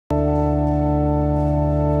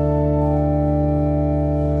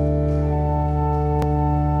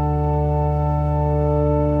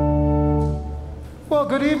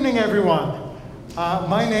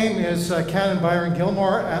My name is Canon Byron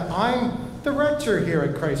Gilmore, and I'm the rector here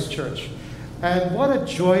at Christ Church. And what a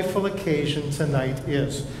joyful occasion tonight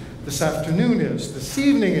is. This afternoon is, this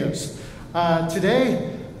evening is.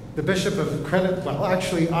 Today, the Bishop of Credit, well,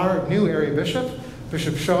 actually our new area bishop,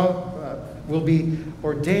 Bishop Shaw, will be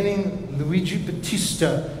ordaining Luigi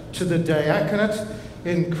Battista to the diaconate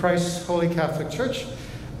in Christ's Holy Catholic Church,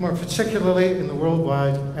 more particularly in the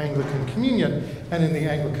worldwide Anglican Communion and in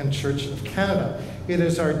the Anglican Church of Canada. It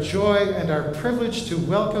is our joy and our privilege to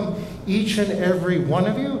welcome each and every one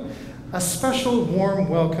of you. A special warm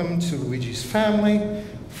welcome to Luigi's family,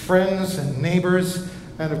 friends and neighbors,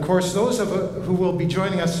 and of course those who will be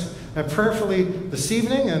joining us prayerfully this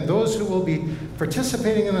evening, and those who will be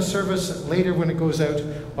participating in the service later when it goes out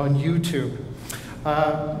on YouTube.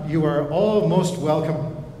 You are all most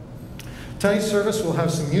welcome. Tonight's service will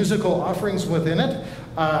have some musical offerings within it.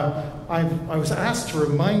 I was asked to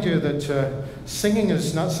remind you that singing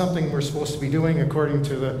is not something we're supposed to be doing according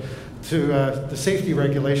to the safety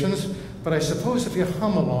regulations, but I suppose if you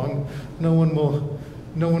hum along, no one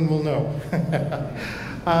will know.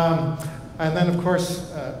 And then, of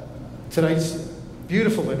course, tonight's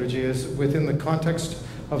beautiful liturgy is within the context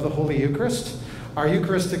of the Holy Eucharist. Our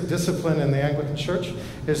Eucharistic discipline in the Anglican Church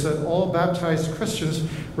is that all baptized Christians,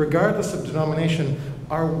 regardless of denomination,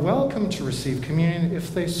 are welcome to receive communion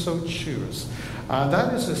if they so choose.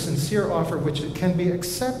 That is a sincere offer which can be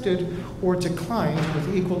accepted or declined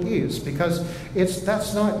with equal ease, because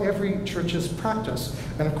that's not every church's practice.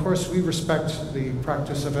 And of course, we respect the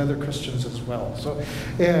practice of other Christians as well. So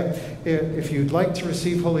if you'd like to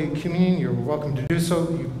receive Holy Communion, you're welcome to do so.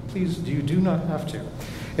 You do not have to.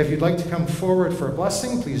 If you'd like to come forward for a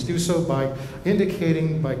blessing, please do so by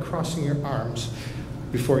indicating by crossing your arms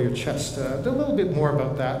before your chest. A little bit more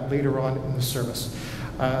about that later on in the service.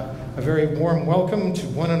 A very warm welcome to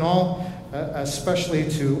one and all, especially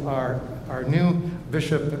to our new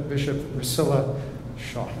bishop, Bishop Priscilla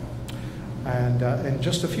Shaw. And in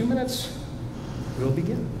just a few minutes, we'll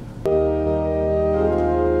begin.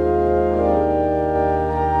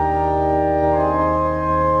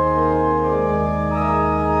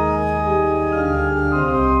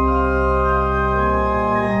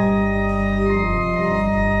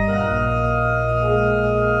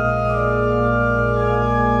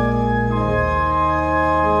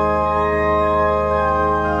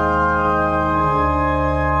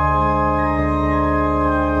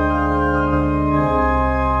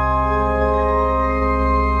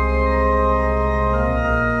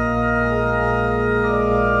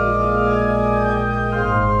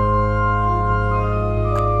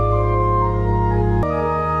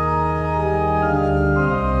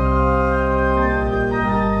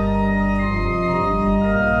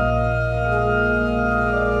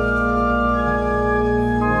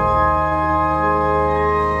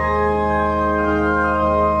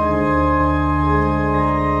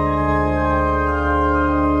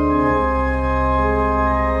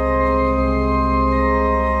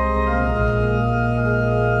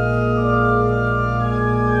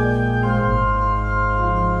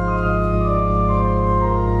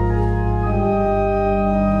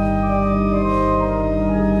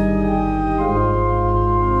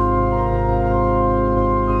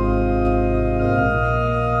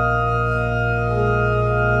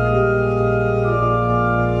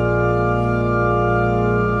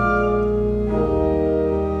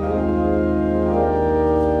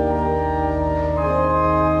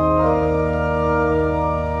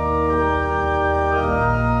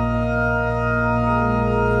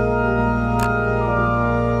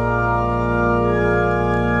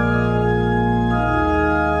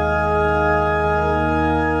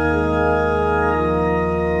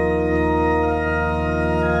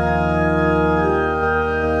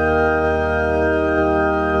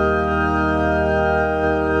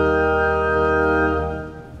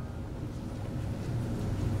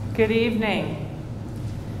 Good evening.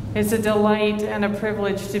 It's a delight and a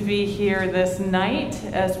privilege to be here this night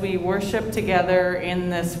as we worship together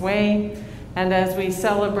in this way and as we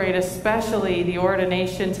celebrate especially the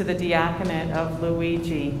ordination to the diaconate of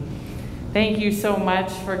Luigi. Thank you so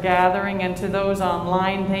much for gathering, and to those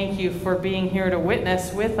online, thank you for being here to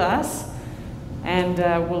witness with us. And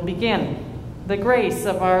we'll begin. The grace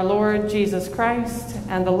of our Lord Jesus Christ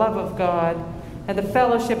and the love of God and the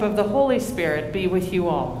fellowship of the Holy Spirit be with you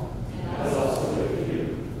all.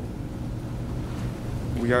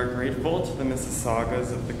 We are grateful to the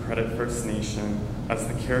Mississaugas of the Credit First Nation as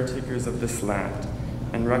the caretakers of this land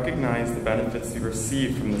and recognize the benefits we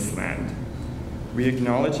receive from this land. We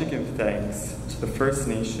acknowledge and give thanks to the First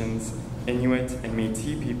Nations, Inuit, and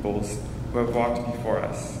Métis peoples who have walked before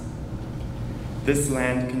us. This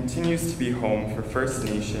land continues to be home for First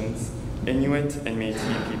Nations, Inuit, and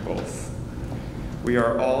Métis peoples. We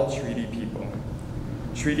are all treaty people.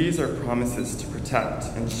 Treaties are promises to protect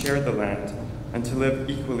and share the land and to live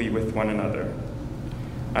equally with one another.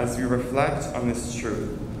 As we reflect on this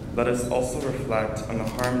truth, let us also reflect on the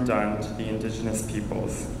harm done to the Indigenous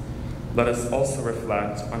peoples. Let us also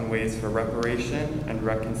reflect on ways for reparation and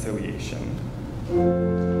reconciliation.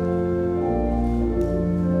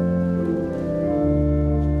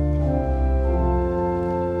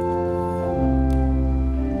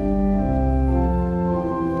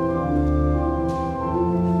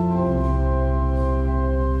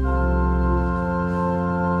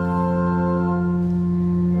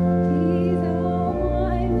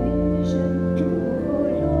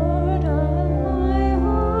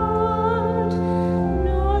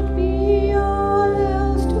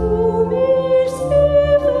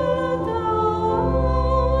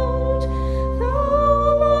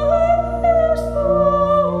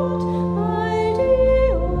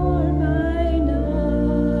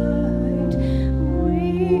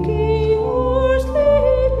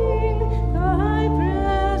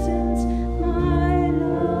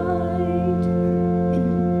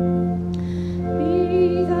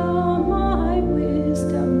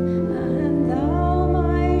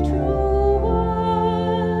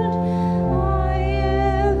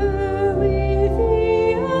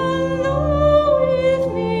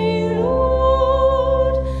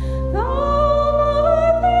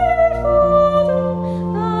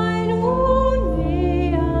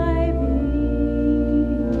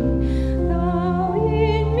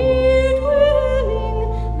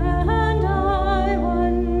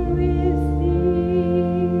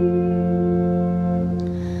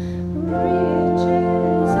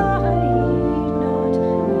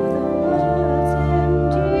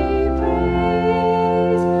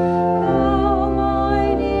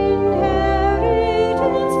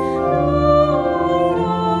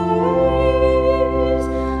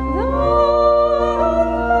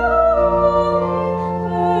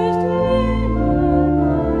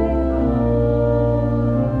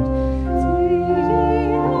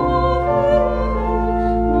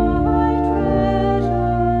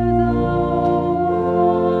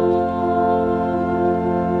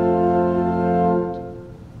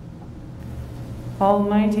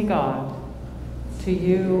 Almighty God, to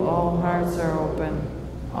you all hearts are open,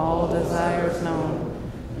 all desires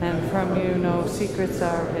known, and from you no secrets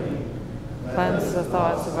are hidden. Cleanse the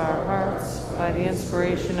thoughts of our hearts by the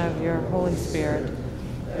inspiration of your Holy Spirit,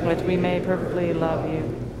 that we may perfectly love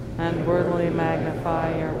you and worthily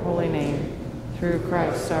magnify your holy name, through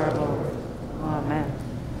Christ our Lord. Amen.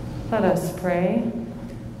 Let us pray.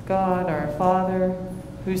 God, our Father,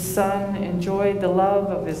 whose Son enjoyed the love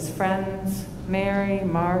of his friends, Mary,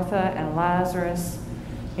 Martha, and Lazarus,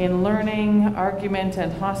 in learning, argument,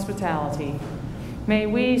 and hospitality, may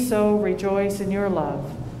we so rejoice in your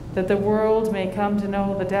love that the world may come to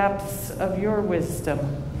know the depths of your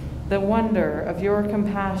wisdom, the wonder of your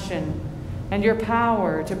compassion, and your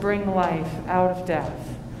power to bring life out of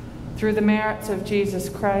death. Through the merits of Jesus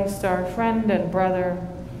Christ, our friend and brother,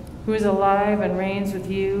 who is alive and reigns with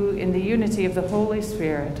you in the unity of the Holy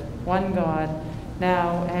Spirit, one God,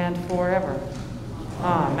 now and forever.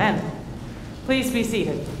 Amen. Please be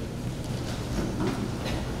seated.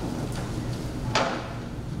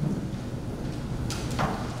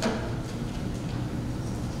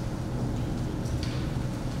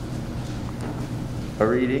 A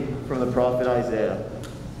reading from the prophet Isaiah.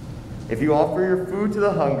 If you offer your food to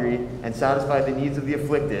the hungry and satisfy the needs of the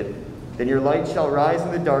afflicted, then your light shall rise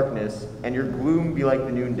in the darkness, and your gloom be like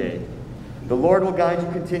the noonday. The Lord will guide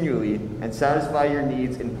you continually and satisfy your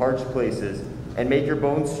needs in parched places, and make your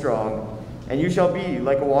bones strong, and you shall be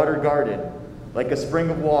like a watered garden, like a spring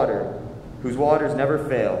of water, whose waters never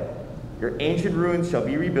fail. Your ancient ruins shall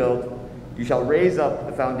be rebuilt. You shall raise up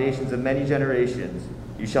the foundations of many generations.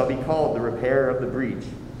 You shall be called the repairer of the breach,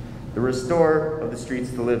 the restorer of the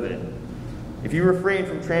streets to live in. If you refrain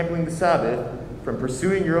from trampling the Sabbath, from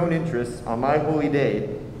pursuing your own interests on my holy day,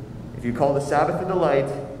 if you call the Sabbath a delight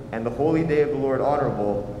and the holy day of the Lord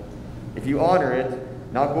honorable, if you honor it,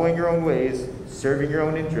 not going your own ways, serving your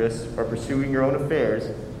own interests, or pursuing your own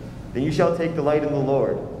affairs, then you shall take delight in the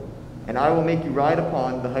Lord, and I will make you ride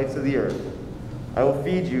upon the heights of the earth. I will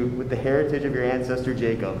feed you with the heritage of your ancestor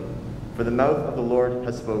Jacob, for the mouth of the Lord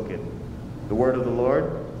has spoken. The word of the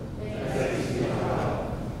Lord. Thanks be to God.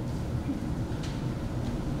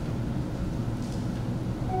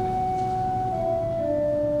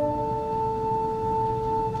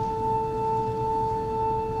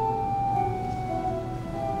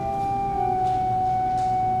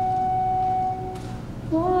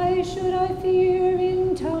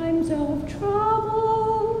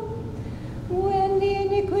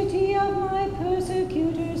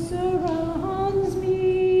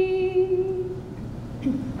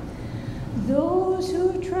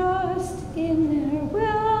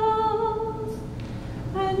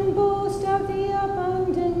 and boast of the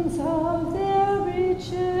abundance of their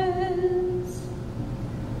riches.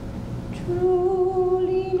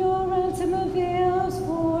 Truly no ransom avails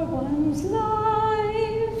for one's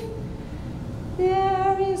life.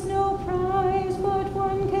 There is no prize but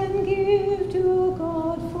one can give to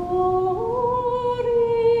God for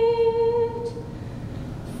it.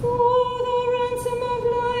 For the ransom of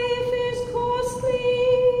life is costly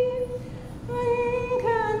and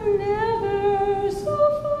can never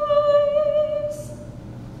suffice,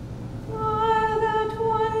 while that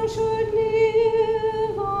one should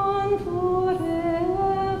live on forever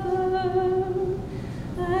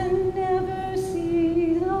and never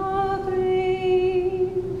see the grave.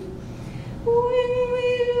 When we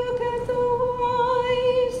look at the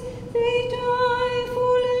wise, they die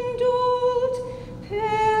full and old,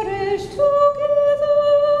 perish together,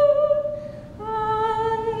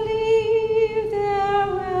 and leave their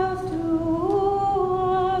wealth to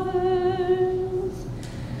others.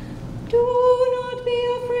 Do not be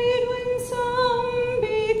afraid when some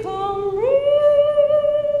become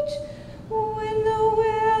rich, when the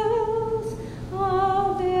wealth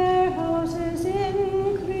of their houses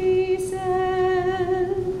increases.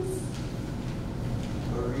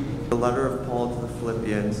 A reading from the letter of Paul to the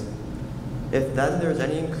Philippians. If then there is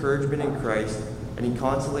any encouragement in Christ, any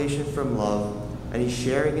consolation from love, any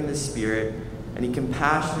sharing in the Spirit, any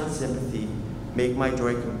compassion and sympathy, make my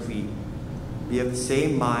joy complete. Be of the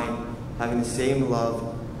same mind, having the same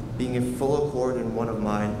love, being in full accord in one of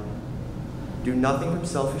mind. Do nothing from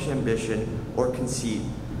selfish ambition or conceit,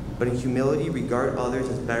 but in humility regard others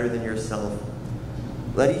as better than yourself.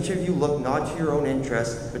 Let each of you look not to your own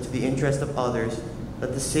interest, but to the interest of others.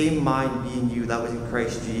 Let the same mind be in you that was in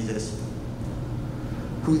Christ Jesus,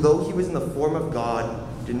 who, though he was in the form of God,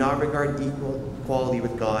 did not regard equality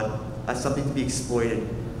with God as something to be exploited,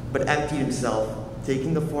 but emptied himself,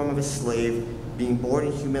 taking the form of a slave, being born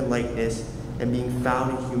in human likeness, and being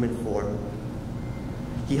found in human form.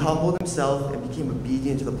 He humbled himself and became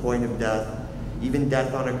obedient to the point of death, even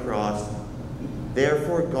death on a cross.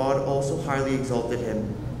 Therefore God also highly exalted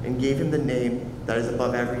him, and gave him the name that is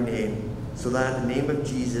above every name, so that at the name of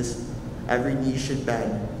Jesus every knee should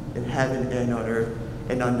bend, in heaven and on earth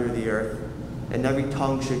and under the earth, and every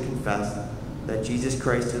tongue should confess that Jesus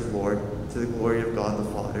Christ is Lord, to the glory of God the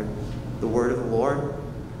Father. The word of the Lord.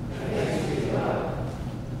 Thanks be to God.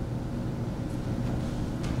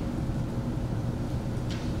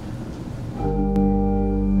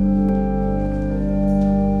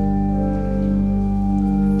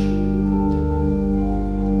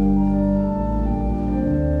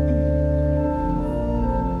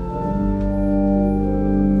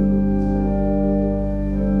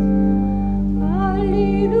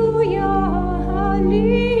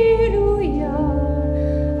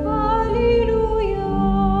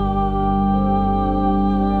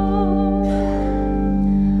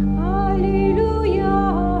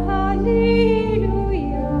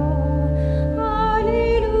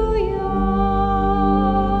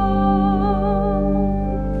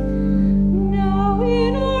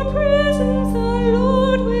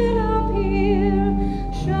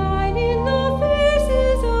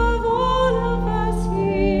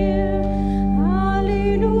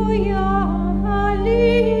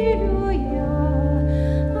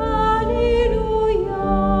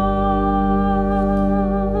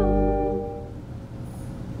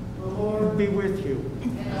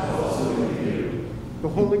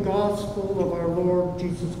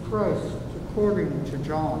 According to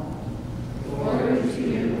John. Glory to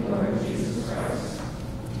you, Lord Jesus Christ.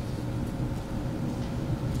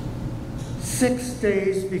 6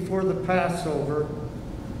 days before the Passover,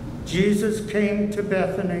 Jesus came to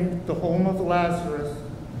Bethany, the home of Lazarus,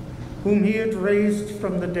 whom he had raised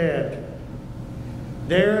from the dead.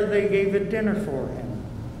 There they gave a dinner for him.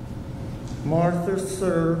 Martha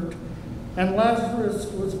served, and Lazarus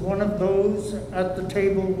was one of those at the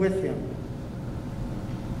table with him.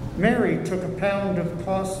 Mary took a pound of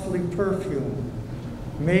costly perfume,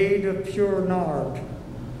 made of pure nard,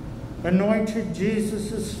 anointed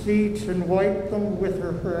Jesus' feet and wiped them with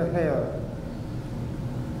her hair.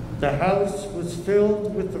 The house was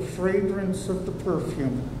filled with the fragrance of the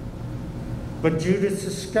perfume. But Judas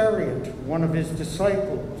Iscariot, one of his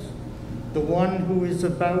disciples, the one who is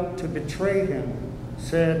about to betray him,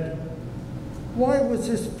 said, "Why was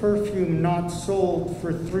this perfume not sold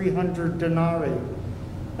for 300 denarii?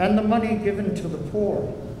 And the money given to the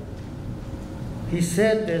poor?" He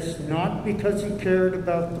said this not because he cared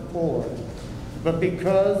about the poor, but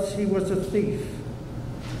because he was a thief.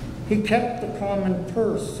 He kept the common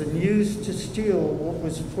purse and used to steal what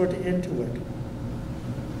was put into it.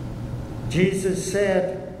 Jesus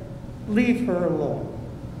said, Leave her alone.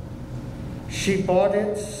 She bought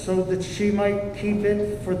it so that she might keep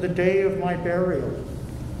it for the day of my burial.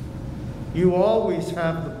 You always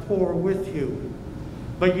have the poor with you,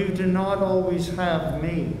 but you do not always have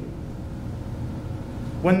me."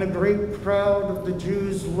 When the great crowd of the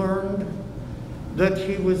Jews learned that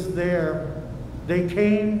he was there, they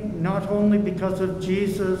came not only because of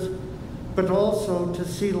Jesus, but also to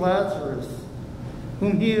see Lazarus,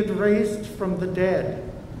 whom he had raised from the dead.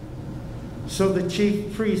 So the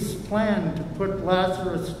chief priests planned to put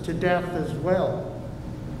Lazarus to death as well,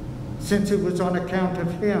 since it was on account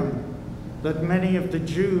of him that many of the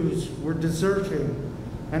Jews were deserting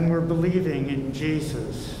and were believing in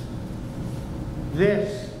Jesus.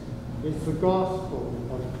 This is the gospel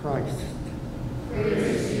of Christ.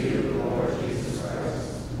 Praise to you, Lord Jesus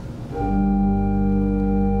Christ.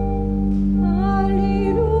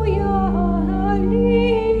 Alleluia, alleluia,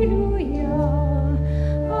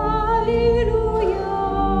 alleluia.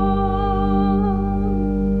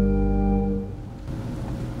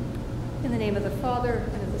 In the name of the Father,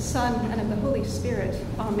 and of the Son, and of the Holy Spirit.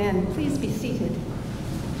 Amen. Please be seated.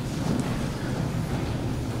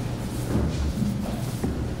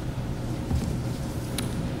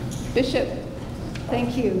 Bishop,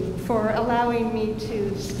 thank you for allowing me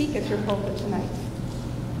to speak at your pulpit tonight.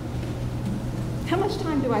 How much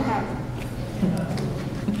time do I have?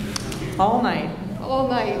 All night. All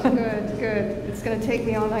night. Good, good. It's going to take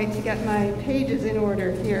me all night to get my pages in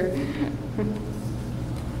order here.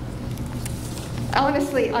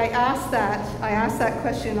 Honestly, I asked that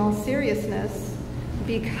question in all seriousness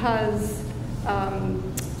because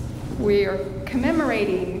we're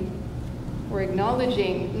commemorating, we're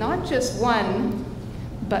acknowledging not just one,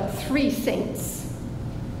 but three saints: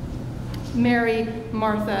 Mary,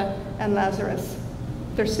 Martha, and Lazarus.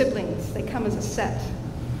 They're siblings. They come as a set.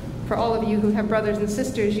 For all of you who have brothers and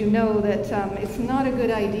sisters, you know that it's not a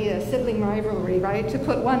good idea, sibling rivalry, right? To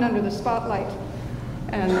put one under the spotlight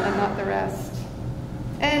and not the rest.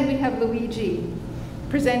 And we have Luigi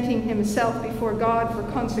presenting himself before God for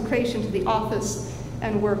consecration to the office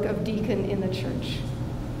and work of deacon in the church.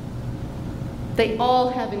 They all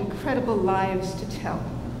have incredible lives to tell,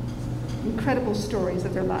 incredible stories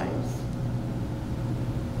of their lives.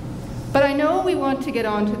 But I know we want to get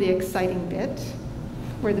on to the exciting bit,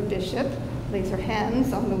 where the bishop lays her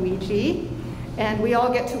hands on Luigi, and we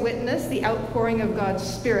all get to witness the outpouring of God's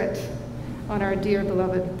Spirit on our dear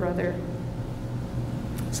beloved brother.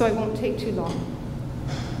 So I won't take too long.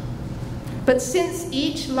 But since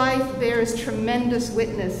each life bears tremendous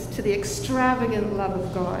witness to the extravagant love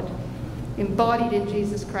of God embodied in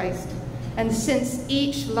Jesus Christ, and since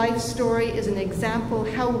each life story is an example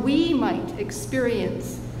how we might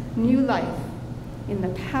experience new life in the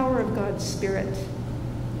power of God's Spirit,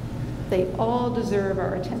 they all deserve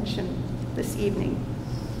our attention this evening.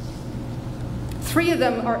 Three of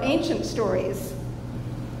them are ancient stories,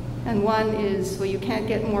 and one is, well, you can't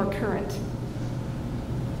get more current.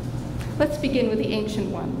 Let's begin with the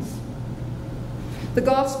ancient ones. The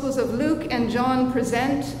Gospels of Luke and John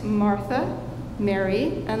present Martha,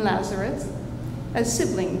 Mary, and Lazarus as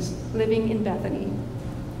siblings living in Bethany.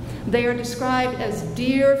 They are described as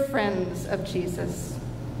dear friends of Jesus.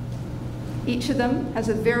 Each of them has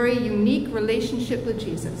a very unique relationship with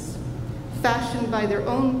Jesus, fashioned by their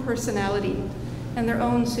own personality and their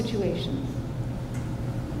own situations.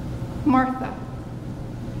 Martha.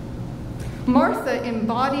 Martha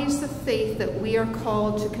embodies the faith that we are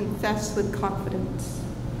called to confess with confidence.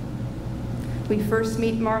 We first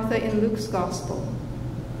meet Martha in Luke's Gospel.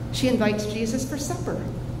 She invites Jesus for supper,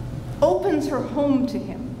 opens her home to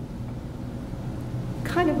him,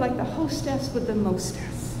 kind of like the hostess with the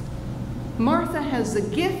mostess. Martha has the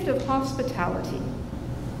gift of hospitality,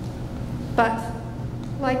 but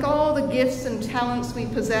like all the gifts and talents we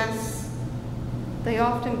possess, they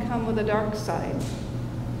often come with a dark side.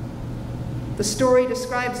 The story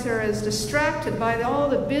describes her as distracted by all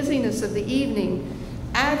the busyness of the evening,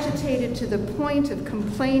 agitated to the point of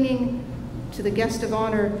complaining to the guest of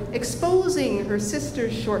honor, exposing her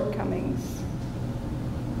sister's shortcomings.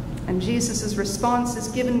 And Jesus' response is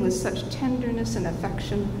given with such tenderness and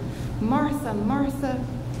affection. Martha, Martha,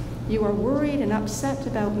 you are worried and upset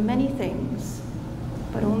about many things,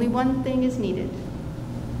 but only one thing is needed.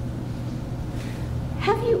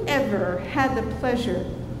 Have you ever had the pleasure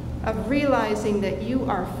of realizing that you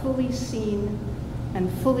are fully seen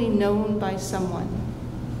and fully known by someone?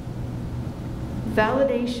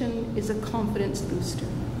 Validation is a confidence booster.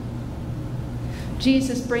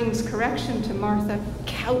 Jesus brings correction to Martha,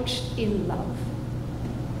 couched in love.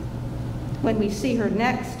 When we see her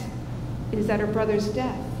next, it is at her brother's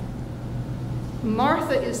death.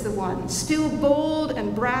 Martha is the one, still bold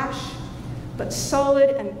and brash, but solid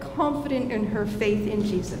and confident in her faith in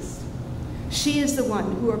Jesus. She is the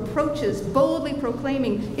one who approaches, boldly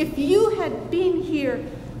proclaiming, "If you had been here,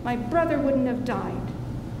 my brother wouldn't have died.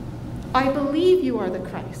 I believe you are the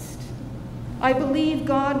Christ. I believe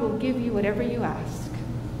God will give you whatever you ask."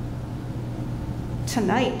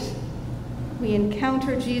 Tonight, we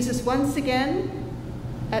encounter Jesus once again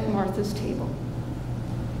at Martha's table.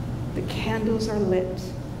 The candles are lit.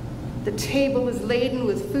 The table is laden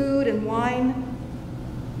with food and wine.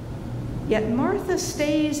 Yet Martha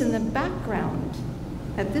stays in the background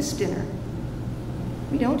at this dinner.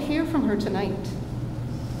 We don't hear from her tonight.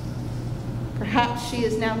 Perhaps she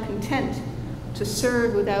is now content to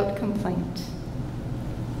serve without complaint.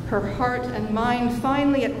 Her heart and mind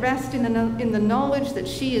finally at rest in the knowledge that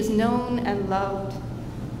she is known and loved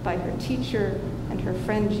by her teacher and her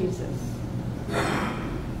friend Jesus.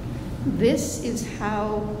 This is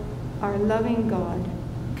how our loving God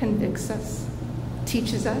convicts us,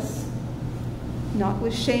 teaches us, not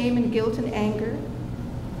with shame and guilt and anger,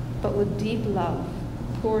 but with deep love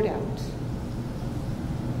poured out.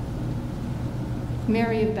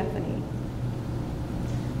 Mary of Bethany.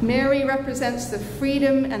 Mary represents the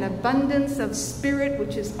freedom and abundance of spirit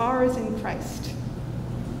which is ours in Christ.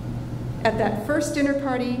 At that first dinner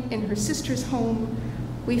party in her sister's home,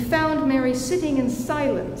 we found Mary sitting in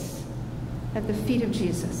silence at the feet of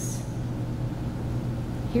Jesus.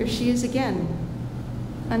 Here she is again,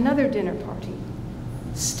 another dinner party,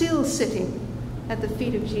 still sitting at the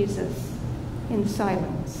feet of Jesus in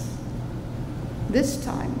silence. This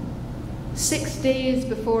time, 6 days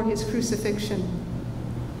before his crucifixion,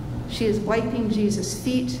 she is wiping Jesus'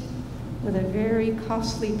 feet with a very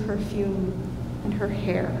costly perfume in her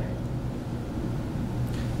hair.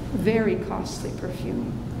 Very costly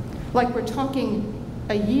perfume, like we're talking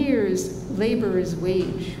a year's laborer's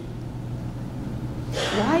wage.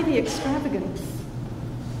 Why the extravagance?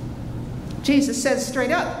 Jesus says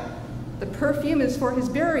straight up, the perfume is for his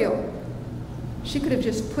burial. She could have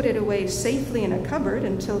just put it away safely in a cupboard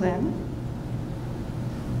until then.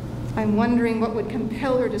 I'm wondering what would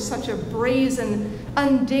compel her to such a brazen,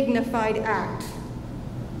 undignified act,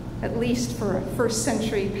 at least for a first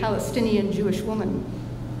century Palestinian Jewish woman,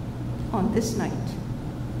 on this night.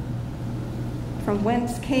 From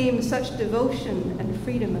whence came such devotion and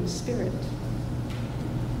freedom of spirit?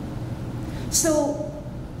 So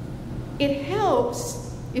it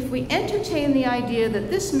helps if we entertain the idea that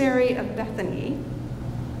this Mary of Bethany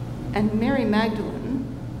and Mary Magdalene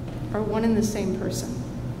are one and the same person.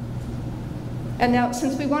 And now,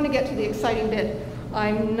 since we want to get to the exciting bit,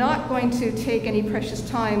 I'm not going to take any precious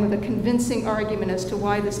time with a convincing argument as to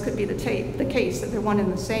why this could be the case, that they're one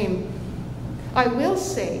and the same. I will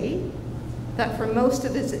say that for most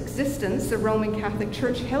of its existence, the Roman Catholic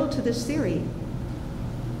Church held to this theory.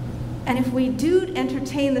 And if we do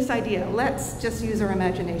entertain this idea, let's just use our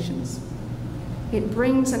imaginations. It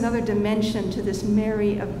brings another dimension to this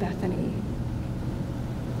Mary of Bethany.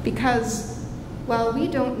 Because while we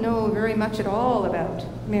don't know very much at all about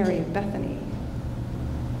Mary of Bethany,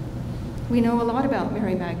 we know a lot about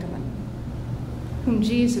Mary Magdalene, whom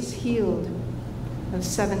Jesus healed of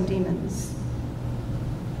 7 demons.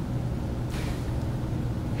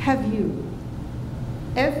 Have you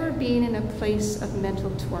ever been in a place of mental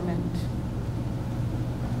torment?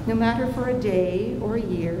 No matter for a day or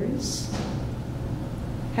years,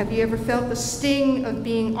 have you ever felt the sting of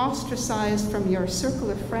being ostracized from your circle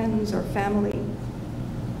of friends or family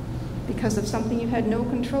because of something you had no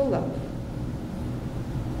control of?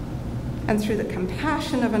 And through the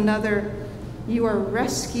compassion of another, you are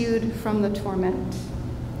rescued from the torment,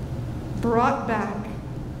 brought back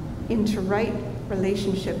into right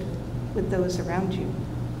relationship with those around you.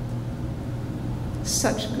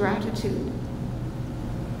 Such gratitude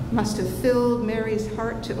must have filled Mary's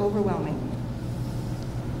heart to overwhelming.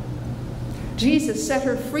 Jesus set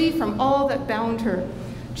her free from all that bound her.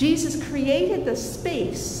 Jesus created the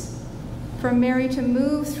space for Mary to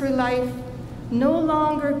move through life no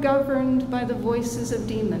longer governed by the voices of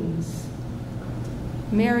demons.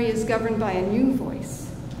 Mary is governed by a new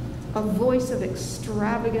voice, a voice of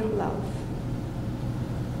extravagant love.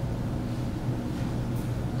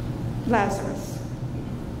 Lazarus.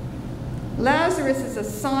 Lazarus is a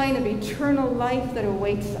sign of eternal life that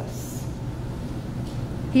awaits us.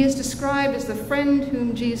 He is described as the friend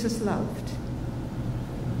whom Jesus loved.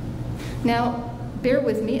 Now, bear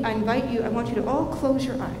with me. I want you to all close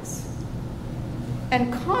your eyes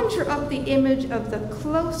and conjure up the image of the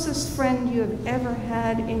closest friend you have ever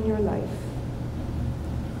had in your life.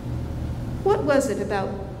 What was it about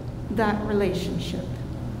that relationship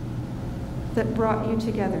that brought you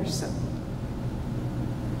together so?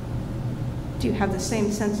 Do you have the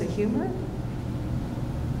same sense of humor?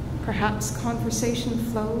 Perhaps conversation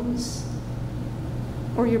flows,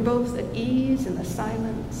 or you're both at ease in the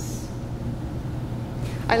silence.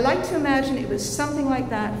 I like to imagine it was something like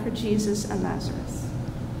that for Jesus and Lazarus.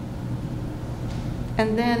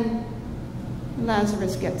 And then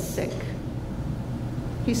Lazarus gets sick.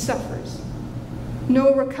 He suffers.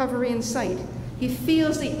 No recovery in sight. He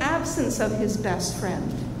feels the absence of his best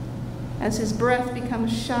friend as his breath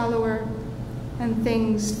becomes shallower and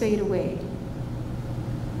things fade away.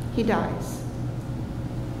 He dies.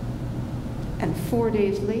 And 4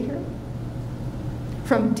 days later,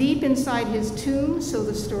 from deep inside his tomb, so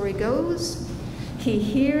the story goes, he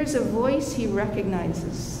hears a voice he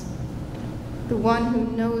recognizes, the one who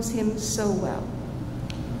knows him so well,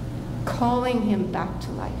 calling him back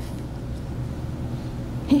to life.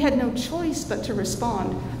 He had no choice but to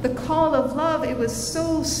respond. The call of love, it was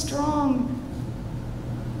so strong.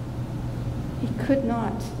 He could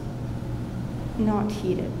not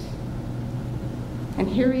heed it. And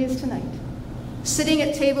here he is tonight, sitting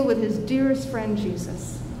at table with his dearest friend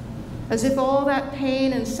Jesus, as if all that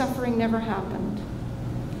pain and suffering never happened,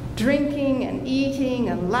 drinking and eating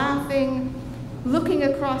and laughing, looking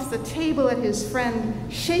across the table at his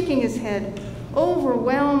friend, shaking his head,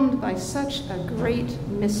 overwhelmed by such a great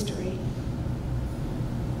mystery,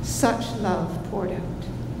 such love poured out.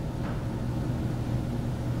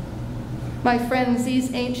 My friends,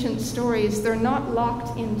 these ancient stories, they're not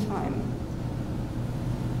locked in time.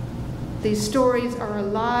 These stories are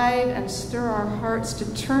alive and stir our hearts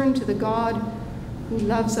to turn to the God who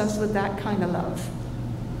loves us with that kind of love.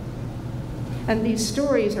 And these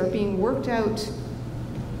stories are being worked out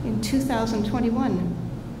in 2021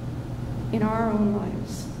 in our own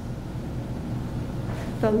lives.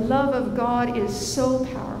 The love of God is so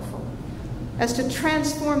powerful as to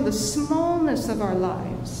transform the smallness of our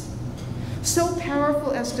lives, so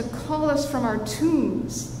powerful as to call us from our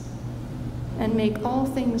tombs and make all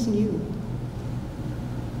things new.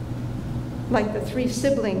 Like the three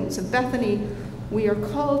siblings of Bethany, we are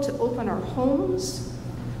called to open our homes,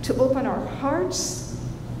 to open our hearts,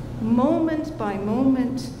 moment by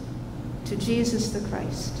moment, to Jesus the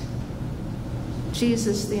Christ,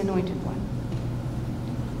 Jesus the Anointed One.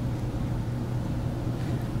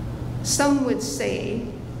 Some would say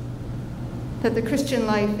that the Christian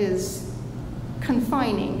life is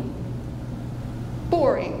confining,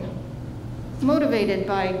 boring, motivated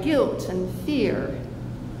by guilt and fear.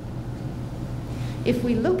 If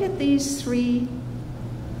we look at these three,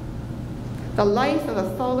 the life of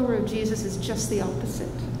a follower of Jesus is just the opposite.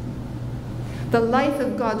 The life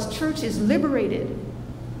of God's church is liberated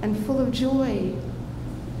and full of joy.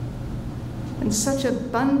 And such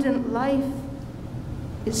abundant life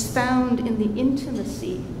is found in the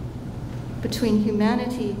intimacy between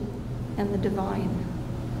humanity and the divine.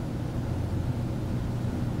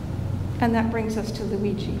 And that brings us to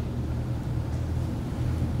Luigi.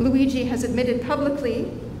 Luigi has admitted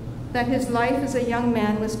publicly that his life as a young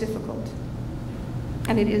man was difficult.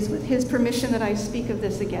 And it is with his permission that I speak of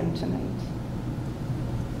this again tonight.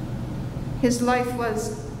 His life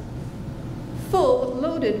was full,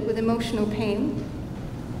 loaded with emotional pain,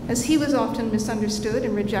 as he was often misunderstood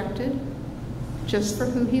and rejected just for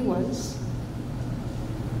who he was.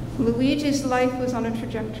 Luigi's life was on a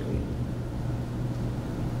trajectory.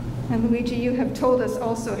 And Luigi, you have told us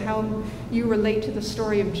also how you relate to the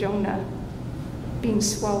story of Jonah being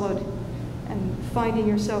swallowed and finding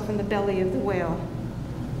yourself in the belly of the whale.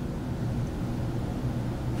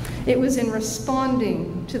 It was in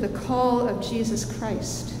responding to the call of Jesus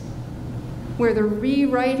Christ where the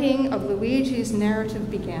rewriting of Luigi's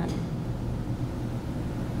narrative began.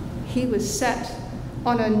 He was set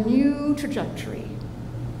on a new trajectory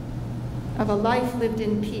of a life lived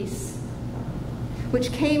in peace,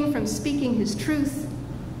 which came from speaking his truth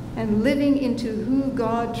and living into who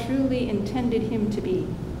God truly intended him to be.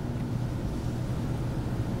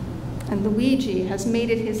 And Luigi has made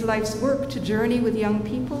it his life's work to journey with young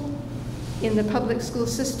people in the public school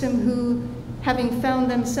system who, having found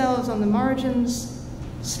themselves on the margins,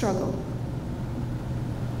 struggle.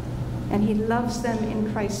 And he loves them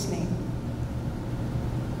in Christ's name.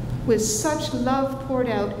 With such love poured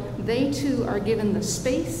out, they too are given the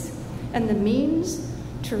space and the means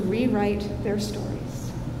to rewrite their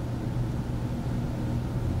stories.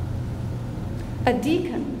 A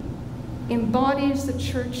deacon embodies the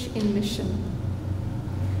church in mission,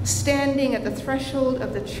 standing at the threshold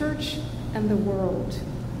of the church and the world.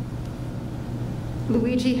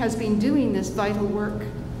 Luigi has been doing this vital work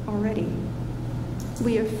already.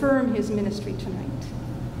 We affirm his ministry tonight.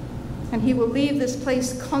 And he will leave this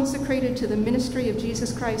place consecrated to the ministry of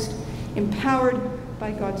Jesus Christ, empowered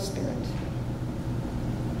by God's Spirit.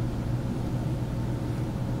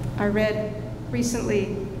 I read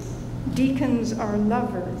recently, "Deacons are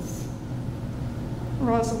lovers."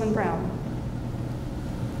 Rosalind Brown.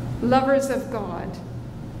 Lovers of God.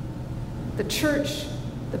 The church,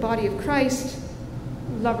 the body of Christ,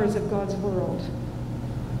 lovers of God's world.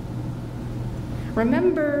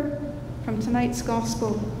 Remember from tonight's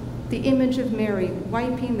gospel the image of Mary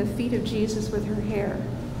wiping the feet of Jesus with her hair.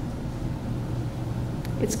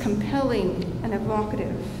 It's compelling and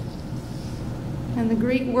evocative. And the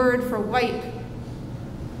Greek word for wipe,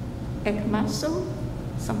 ekmaso,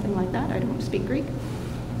 something like that, I don't speak Greek,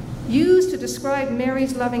 used to describe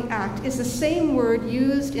Mary's loving act is the same word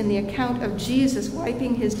used in the account of Jesus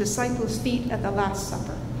wiping his disciples' feet at the Last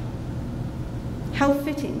Supper. How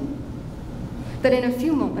fitting that in a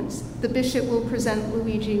few moments the bishop will present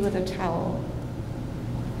Luigi with a towel,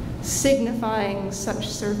 signifying such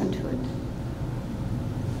servanthood.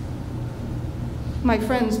 My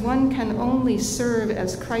friends, one can only serve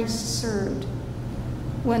as Christ served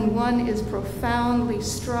when one is profoundly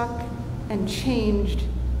struck and changed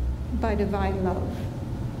by divine love.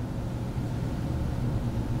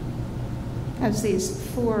 As these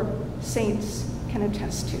 4 saints can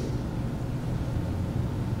attest to.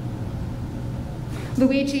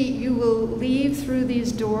 Luigi, you will leave through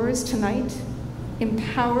these doors tonight,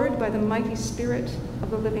 empowered by the mighty Spirit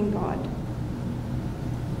of the living God.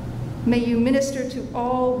 May you minister to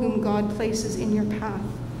all whom God places in your path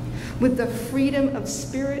with the freedom of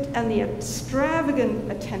spirit and the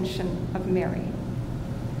extravagant attention of Mary.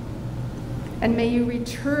 And may you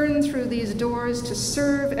return through these doors to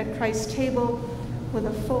serve at Christ's table with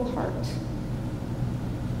a full heart.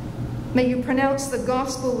 May you pronounce the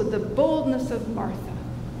gospel with the boldness of Martha.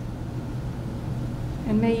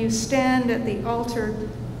 And may you stand at the altar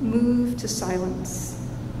moved to silence,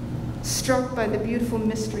 struck by the beautiful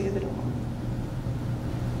mystery of it all.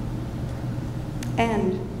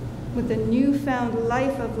 And with the newfound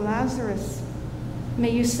life of Lazarus, may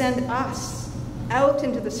you send us out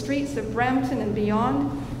into the streets of Brampton and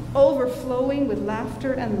beyond, overflowing with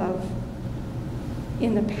laughter and love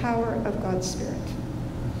in the power of God's Spirit.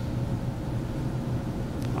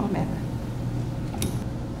 Amen.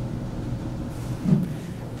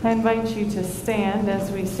 I invite you to stand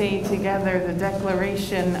as we say together the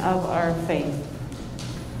declaration of our faith.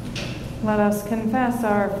 Let us confess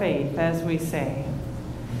our faith as we say,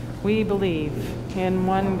 "We believe in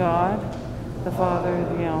one God, the Father,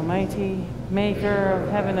 the Almighty, maker of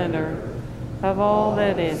heaven and earth, of all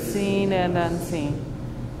that is seen and unseen.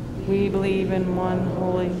 We believe in one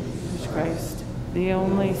holy Christ, the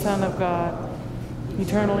only Son of God,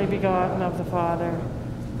 eternally begotten of the Father,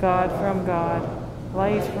 God from God,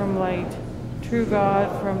 light from light, true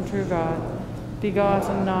God from true God,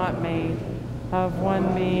 begotten, not made, of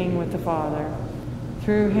one being with the Father.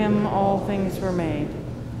 Through him all things were made.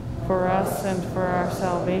 For us and for our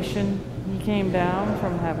salvation he came down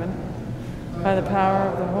from heaven. By the power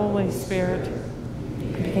of the Holy Spirit, he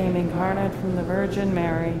became incarnate from the Virgin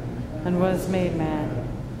Mary and was made man.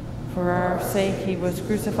 For our sake he was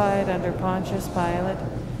crucified under Pontius Pilate.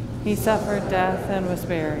 He suffered death and was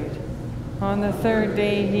buried. On the 3rd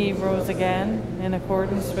day he rose again, in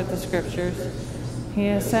accordance with the Scriptures. He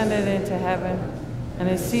ascended into heaven and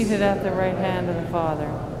is seated at the right hand of the Father.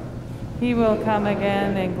 He will come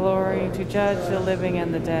again in glory to judge the living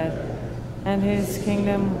and the dead, and his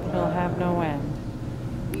kingdom will have no end.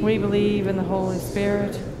 We believe in the Holy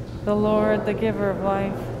Spirit, the Lord, the giver of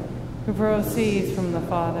life, who proceeds from the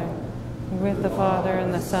Father, with the Father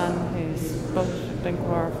and the Son, who is worshipped and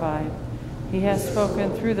glorified. He has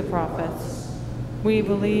spoken through the prophets. We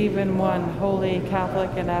believe in one holy,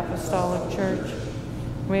 Catholic, and Apostolic Church.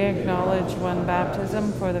 We acknowledge one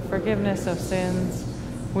baptism for the forgiveness of sins.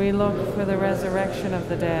 We look for the resurrection of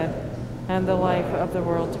the dead and the life of the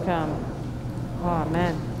world to come.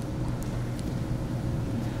 Amen.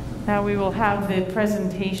 Now we will have the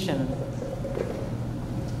presentation.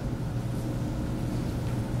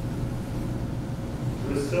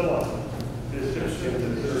 Priscilla, Bishop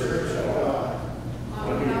of the Church of God,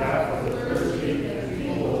 on behalf of the clergy and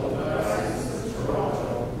people of the Diocese of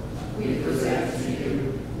Toronto, we present to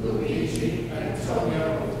you Luigi,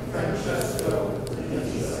 Antonio, Francesco, and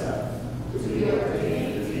Lisa, to be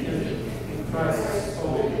ordained in Christ's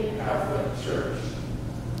Holy Catholic Church.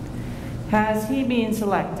 Has he been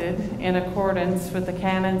selected in accordance with the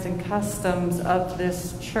canons and customs of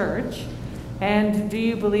this church? And do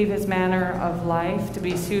you believe his manner of life to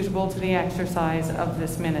be suitable to the exercise of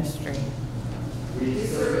this ministry? We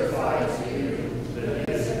certify to you that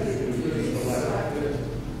he is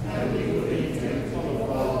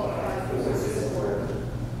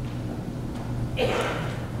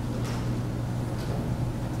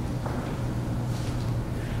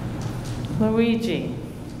Luigi,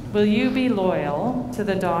 will you be loyal to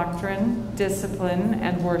the doctrine, discipline,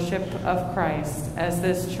 and worship of Christ as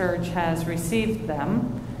this church has received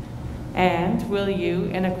them? And will you,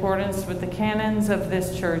 in accordance with the canons of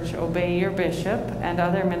this church, obey your bishop and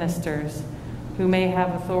other ministers who may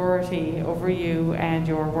have authority over you and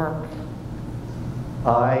your work?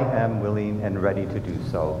 I am willing and ready to do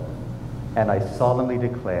so, and I solemnly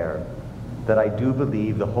declare that I do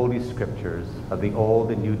believe the Holy Scriptures of the Old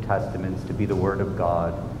and New Testaments to be the Word of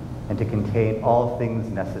God and to contain all things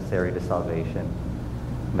necessary to salvation.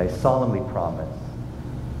 And I solemnly promise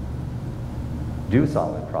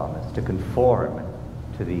to conform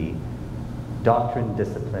to the doctrine,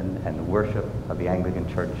 discipline, and worship of the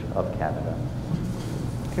Anglican Church of Canada.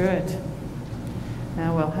 Good.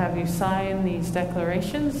 Now we'll have you sign these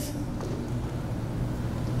declarations.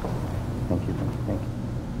 Thank you. Thank you.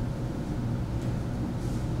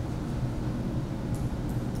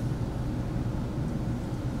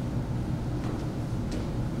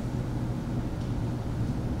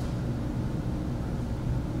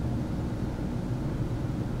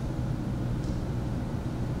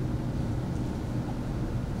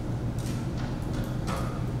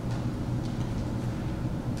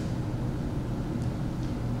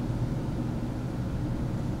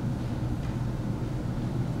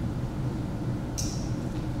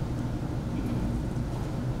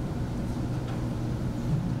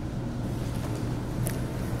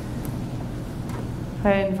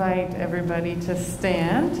 I invite everybody to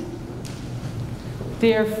stand.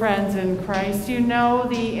 Dear friends in Christ, you know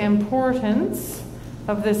the importance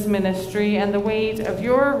of this ministry and the weight of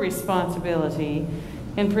your responsibility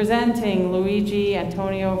in presenting Luigi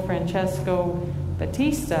Antonio Francesco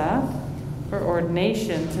Battista for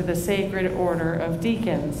ordination to the Sacred Order of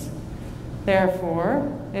Deacons.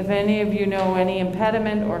 Therefore, if any of you know any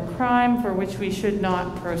impediment or crime for which we should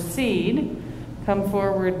not proceed, come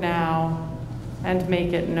forward now and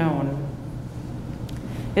make it known.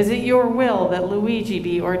 Is it your will that Luigi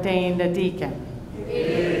be ordained a deacon? It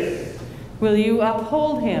is. Will you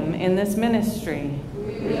uphold him in this ministry?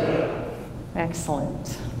 We will.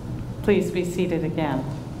 Excellent. Please be seated again.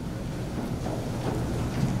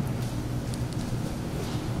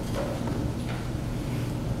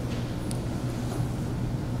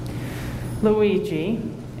 Luigi,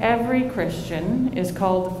 every Christian is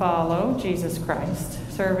called to follow Jesus Christ,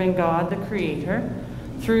 serving God the Creator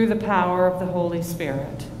through the power of the Holy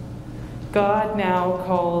Spirit. God now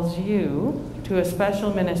calls you to a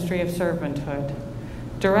special ministry of servanthood,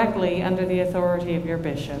 directly under the authority of your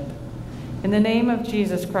bishop. In the name of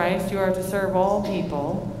Jesus Christ, you are to serve all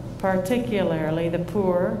people, particularly the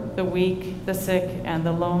poor, the weak, the sick, and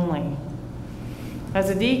the lonely. As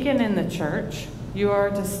a deacon in the church, you are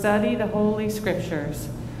to study the Holy Scriptures,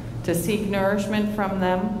 to seek nourishment from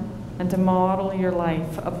them, and to model your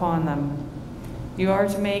life upon them. You are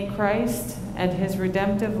to make Christ and his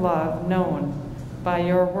redemptive love known by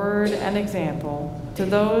your word and example to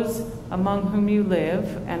those among whom you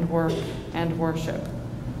live and work and worship.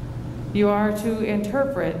 You are to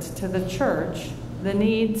interpret to the church the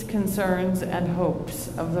needs, concerns, and hopes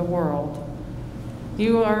of the world.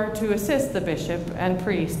 You are to assist the bishop and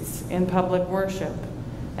priests in public worship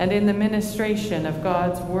and in the ministration of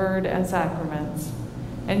God's word and sacraments.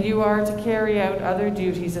 And you are to carry out other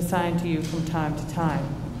duties assigned to you from time to time.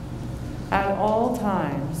 At all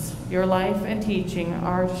times, your life and teaching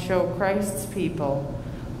are to show Christ's people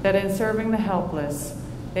that in serving the helpless,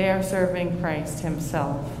 they are serving Christ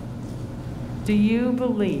himself. Do you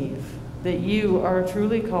believe that you are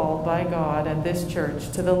truly called by God and this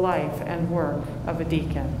church to the life and work of a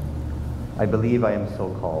deacon? I believe I am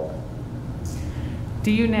so called.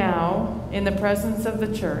 Do you now, in the presence of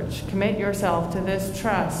the church, commit yourself to this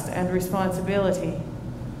trust and responsibility?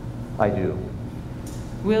 I do.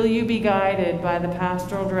 Will you be guided by the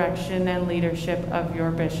pastoral direction and leadership of your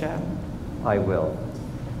bishop? I will.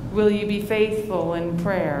 Will you be faithful in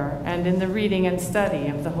prayer and in the reading and study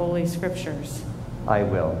of the Holy Scriptures? I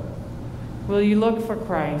will. Will you look for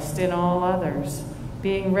Christ in all others,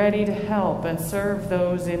 being ready to help and serve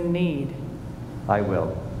those in need? I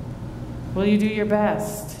will. Will you do your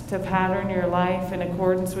best to pattern your life in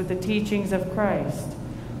accordance with the teachings of Christ,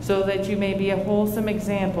 so that you may be a wholesome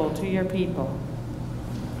example to your people?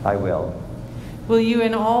 I will. Will you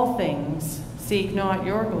in all things seek not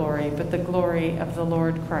your glory, but the glory of the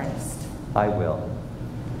Lord Christ? I will.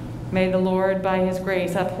 May the Lord, by his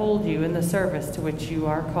grace, uphold you in the service to which you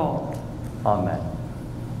are called. Amen.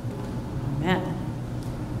 Amen.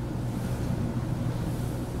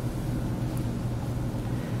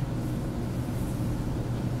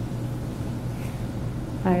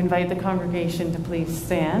 I invite the congregation to please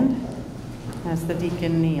stand. as the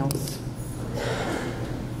deacon kneels.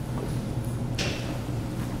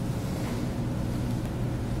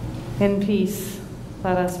 In peace,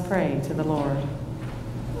 let us pray to the Lord.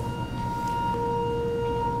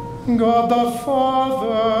 God the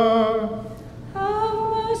Father, have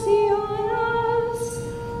mercy on us.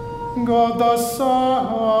 God the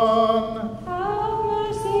Son, Have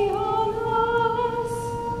mercy on us.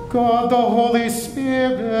 God the Holy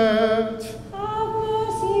Spirit, Have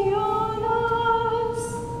mercy on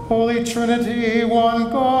us. Holy Trinity, one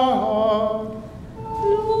God.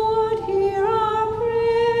 Lord, hear our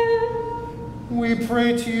prayer. We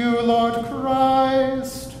pray to you, Lord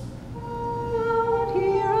Christ, Lord,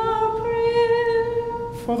 hear our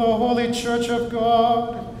prayer. for the Holy Church of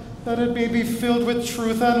God, that it may be filled with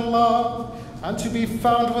truth and love, and to be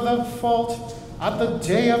found without fault at the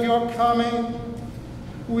day of your coming.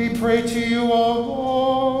 We pray to you, O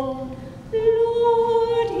Lord,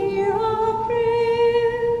 Lord, hear our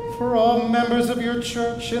prayer. for all members of your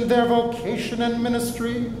church in their vocation and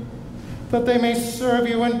ministry, that they may serve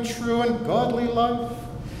you in true and godly life.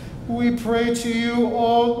 We pray to you,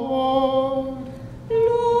 O Lord,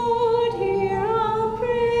 Lord, hear our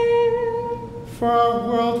prayer. for our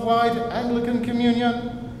worldwide Anglican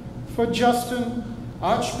communion, for Justin,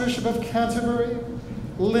 Archbishop of Canterbury,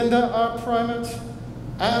 Linda, our primate,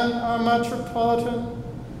 Anne, our metropolitan,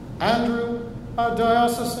 Andrew, our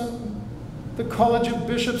diocesan, the College of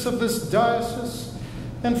Bishops of this diocese,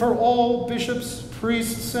 and for all bishops,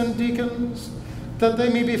 priests, and deacons, that they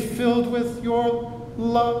may be filled with your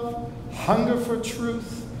love, hunger for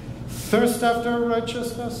truth, thirst after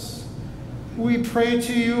righteousness. We pray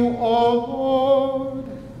to you, O Lord,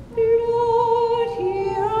 Lord,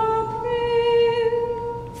 hear our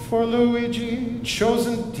prayer. for Luigi,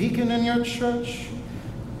 chosen deacon in your church.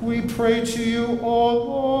 We pray to you, O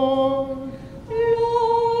Lord,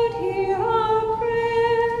 Lord, hear our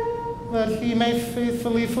prayer. that he may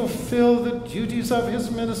faithfully fulfill the duties of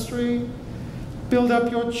his ministry, build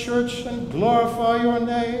up your church, and glorify your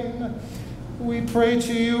name. We pray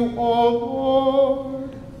to you, O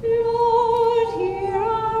Lord, Lord, hear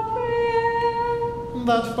our prayer.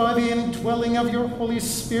 that by the indwelling of your Holy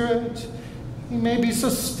Spirit, he may be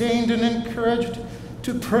sustained and encouraged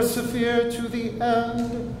to persevere to the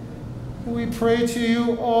end. We pray to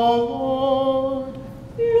you, O Lord,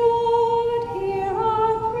 Lord, hear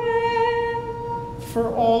our prayer.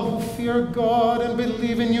 for all who fear God and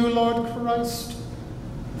believe in you, Lord Christ,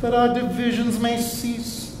 that our divisions may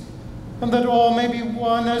cease, and that all may be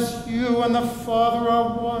one as you and the Father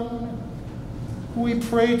are one. We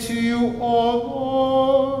pray to you, O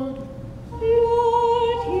Lord,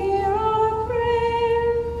 Lord, hear our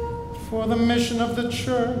prayer. for the mission of the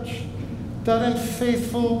church, that in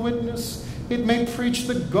faithful witness it may preach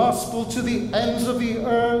the gospel to the ends of the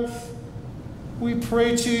earth. We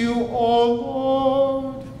pray to you, O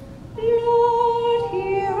Lord, Lord,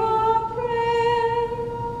 hear our prayer.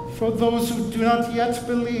 for those who do not yet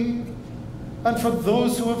believe, and for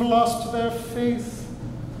those who have lost their faith,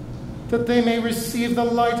 that they may receive the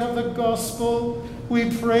light of the gospel. We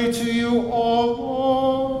pray to you, O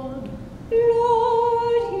Lord,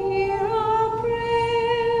 Lord, hear our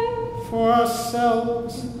prayer. for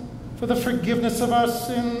ourselves, for the forgiveness of our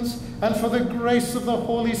sins, and for the grace of the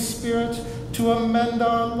Holy Spirit to amend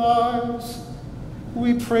our lives.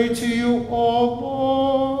 We pray to you, O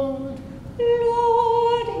Lord,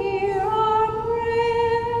 Lord, hear our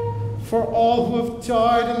prayer. for all who have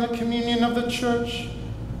died in the communion of the church,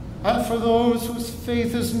 and for those whose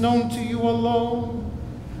faith is known to you alone,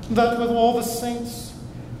 that with all the saints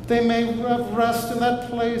they may rest in that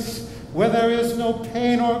place where there is no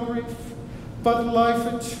pain or grief, but life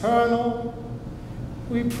eternal.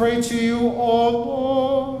 We pray to you, O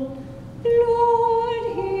Lord,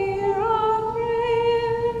 Lord, hear our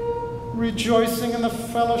prayer. rejoicing in the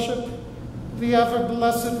fellowship of the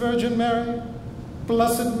ever-blessed Virgin Mary,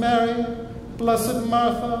 Blessed Mary, Blessed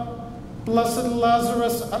Martha, Blessed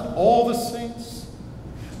Lazarus, and all the saints.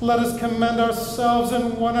 Let us commend ourselves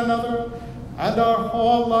and one another and our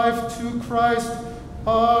whole life to Christ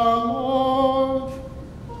our Lord.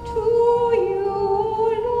 To you,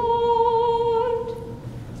 Lord.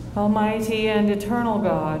 Almighty and eternal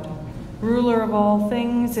God, ruler of all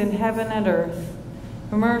things in heaven and earth,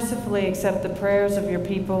 mercifully accept the prayers of your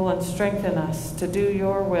people and strengthen us to do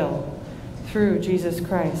your will, through Jesus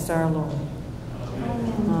Christ our Lord.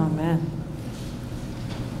 Amen. Amen.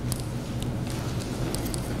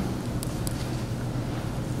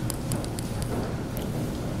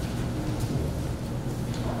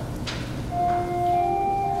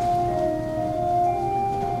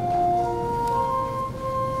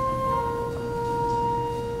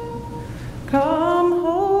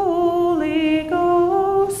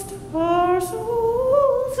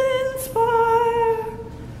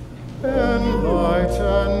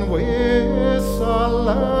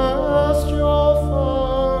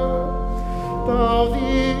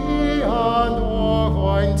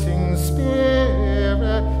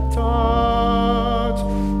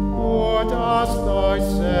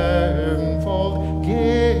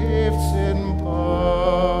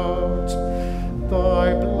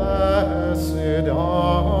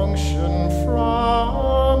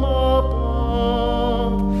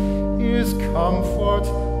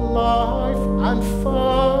 life and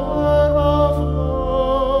fire of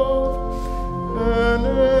love,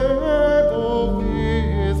 enable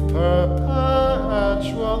with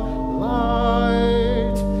perpetual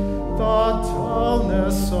light the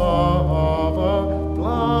dullness of a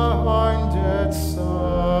blinded sight.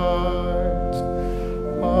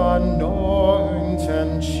 Anoint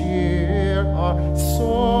and cheer our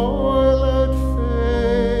soiled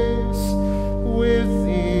face with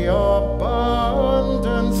the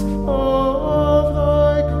abundance of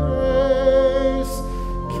thy grace.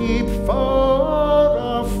 Keep far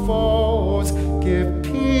our foes, give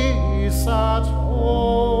peace at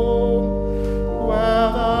home. Where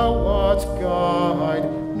thou art guide,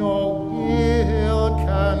 no ill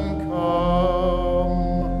can come.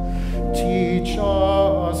 Teach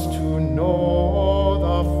us to know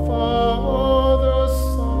the Father,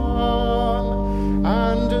 Son,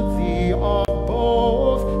 and thee of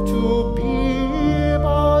both to be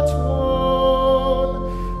but one,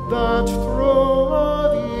 that through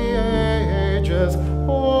the ages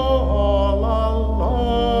all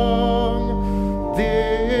along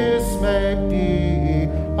this may be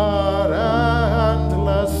our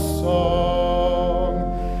endless song.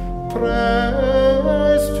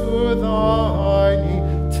 Praise to thine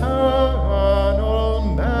eternal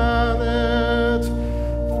merit,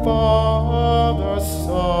 Father,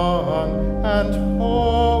 Son, and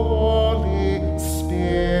Holy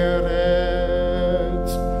Spirit.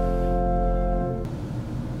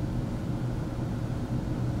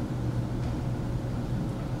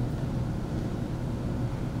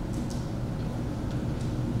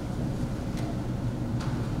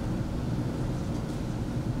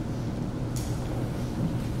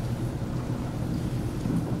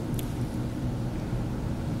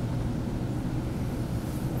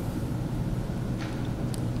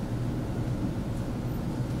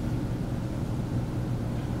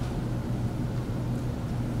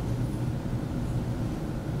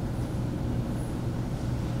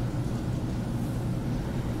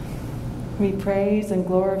 We praise and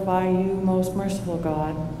glorify you, most merciful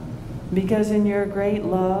God, because in your great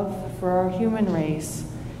love for our human race,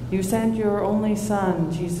 you sent your only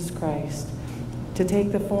Son, Jesus Christ, to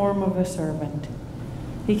take the form of a servant.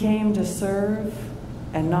 He came to serve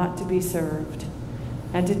and not to be served,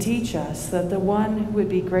 and to teach us that the one who would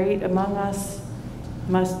be great among us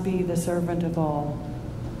must be the servant of all.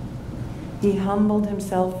 He humbled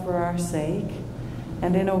himself for our sake,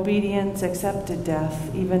 and in obedience accepted death,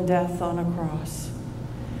 even death on a cross.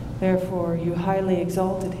 Therefore you highly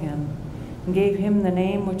exalted him, and gave him the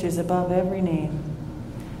name which is above every name.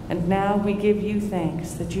 And now we give you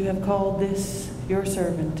thanks that you have called this, your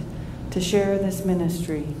servant, to share this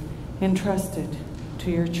ministry entrusted to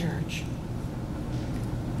your church.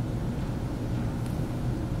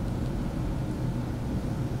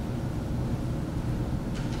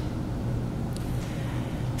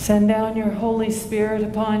 Send down your Holy Spirit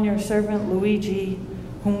upon your servant Luigi,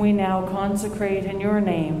 whom we now consecrate in your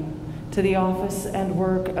name to the office and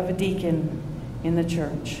work of a deacon in the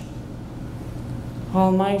church.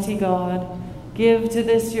 Almighty God, give to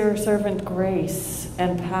this your servant grace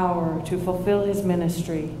and power to fulfill his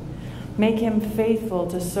ministry. Make him faithful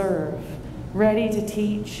to serve, ready to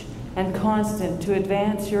teach, and constant to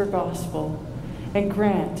advance your gospel. And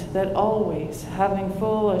grant that always, having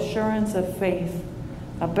full assurance of faith,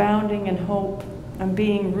 abounding in hope, and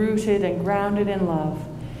being rooted and grounded in love,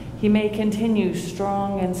 he may continue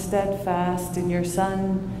strong and steadfast in your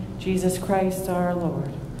Son, Jesus Christ our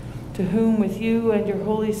Lord, to whom with you and your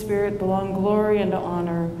Holy Spirit belong glory and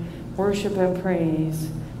honor, worship and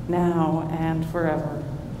praise, now and forever.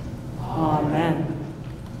 Amen.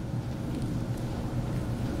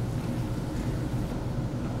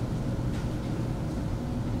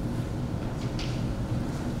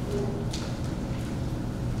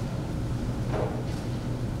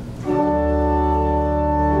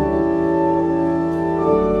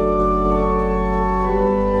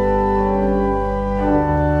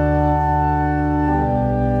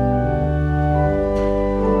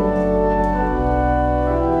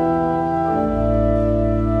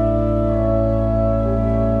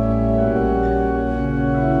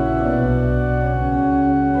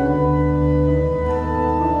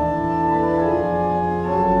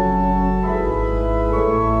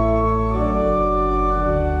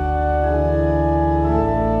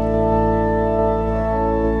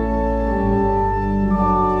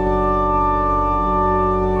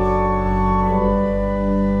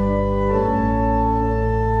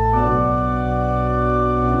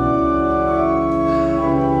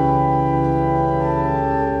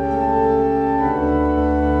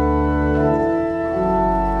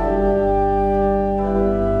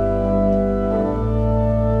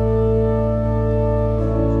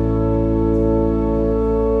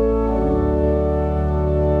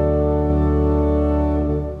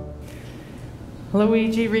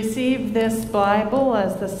 Luigi, receive this Bible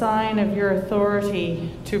as the sign of your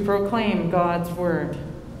authority to proclaim God's word.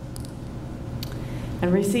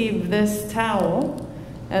 And receive this towel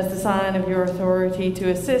as the sign of your authority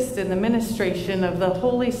to assist in the ministration of the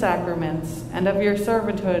holy sacraments and of your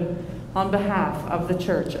servanthood on behalf of the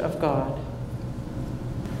Church of God.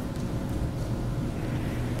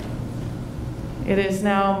 It is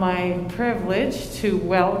now my privilege to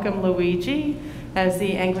welcome Luigi as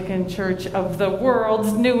the Anglican Church of the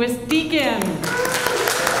world's newest deacon.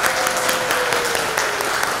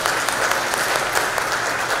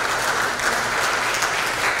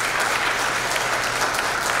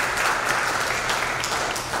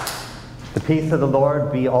 The peace of the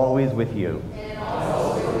Lord be always with you. And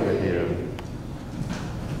also with you.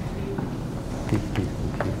 Peace, peace,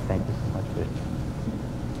 and peace. Thank you so much, Rich.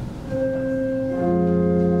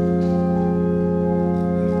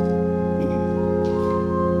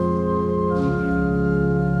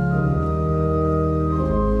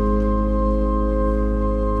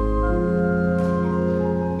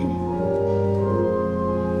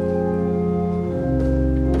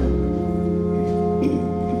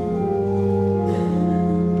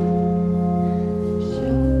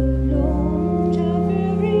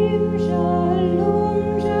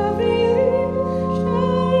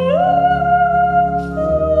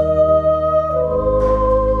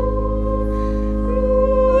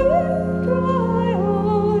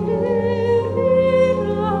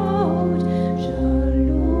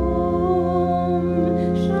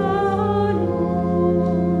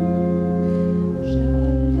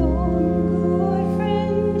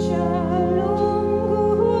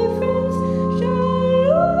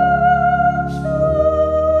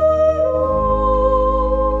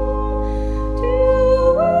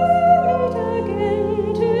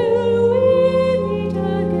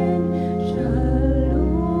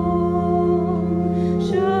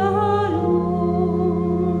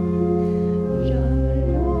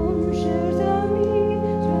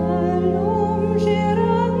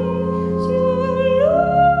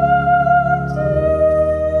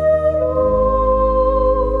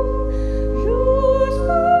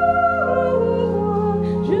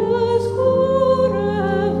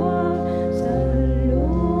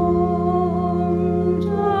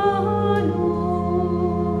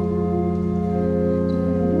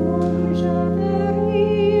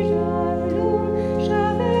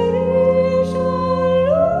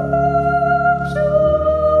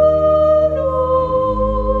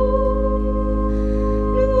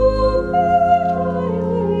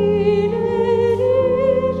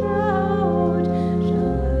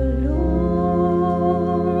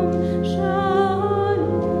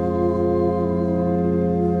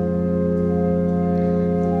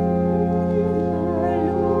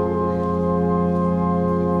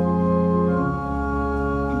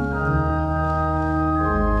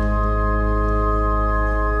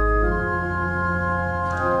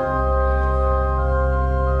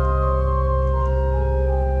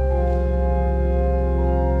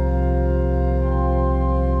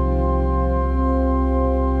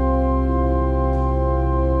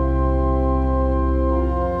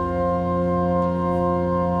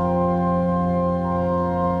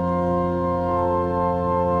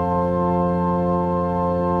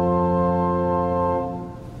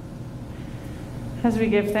 As we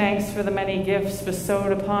give thanks for the many gifts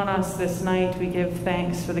bestowed upon us this night, we give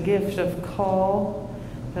thanks for the gift of call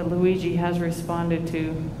that Luigi has responded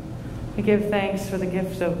to. We give thanks for the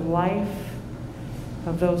gift of life,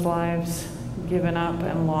 of those lives given up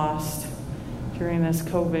and lost during this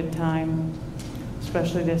COVID time.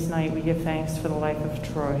 Especially this night, we give thanks for the life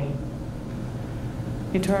of Troy.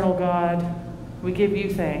 Eternal God, we give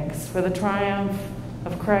you thanks for the triumph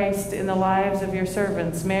of Christ in the lives of your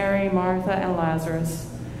servants, Mary, Martha, and Lazarus.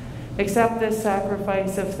 Accept this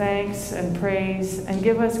sacrifice of thanks and praise, and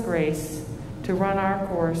give us grace to run our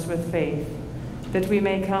course with faith, that we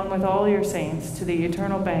may come with all your saints to the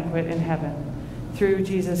eternal banquet in heaven, through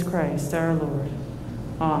Jesus Christ our Lord.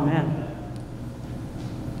 Amen.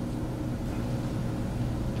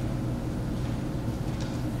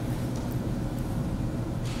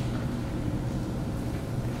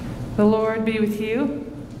 The Lord be with you.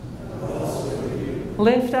 And also with you.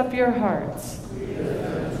 Lift up your hearts. We lift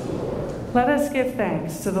them to the Lord. Let us give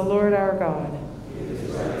thanks to the Lord our God. It is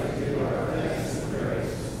right to give our thanks and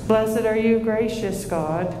praise. Blessed are you, gracious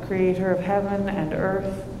God, creator of heaven and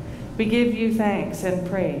earth. We give you thanks and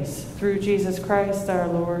praise through Jesus Christ our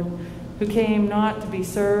Lord, who came not to be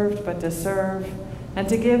served but to serve, and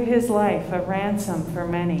to give his life a ransom for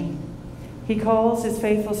many. He calls his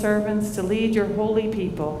faithful servants to lead your holy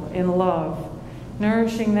people in love,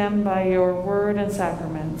 nourishing them by your word and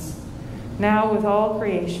sacraments. Now with all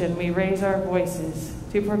creation we raise our voices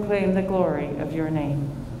to proclaim the glory of your name.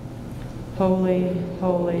 Holy,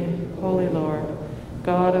 holy, holy Lord,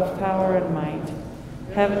 God of power and might,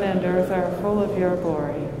 heaven and earth are full of your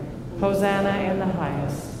glory. Hosanna in the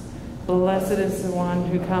highest. Blessed is the one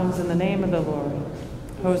who comes in the name of the Lord.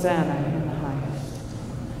 Hosanna in the highest.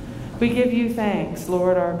 We give you thanks,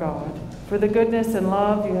 Lord our God, for the goodness and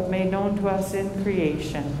love you have made known to us in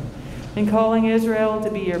creation, in calling Israel to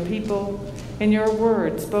be your people, in your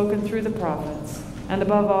word spoken through the prophets, and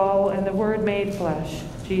above all, in the Word made flesh,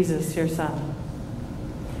 Jesus, your Son.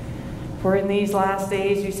 For in these last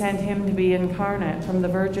days you sent him to be incarnate from the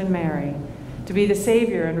Virgin Mary, to be the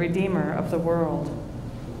Savior and Redeemer of the world.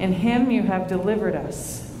 In him you have delivered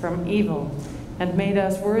us from evil and made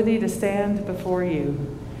us worthy to stand before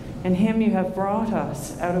you. In him you have brought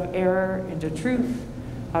us out of error into truth,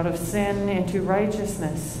 out of sin into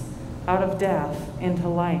righteousness, out of death into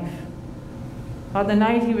life. On the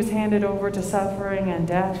night he was handed over to suffering and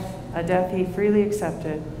death, a death he freely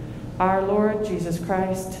accepted, our Lord Jesus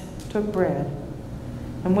Christ took bread.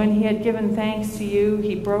 And when he had given thanks to you,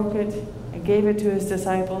 he broke it and gave it to his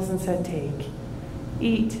disciples and said, "Take,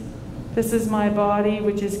 eat. This is my body,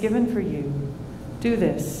 which is given for you. Do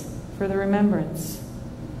this for the remembrance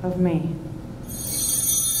of me."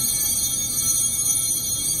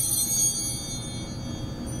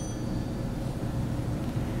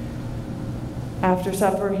 After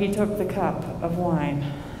supper, he took the cup of wine,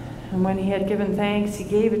 and when he had given thanks, he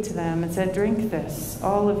gave it to them and said, "Drink this,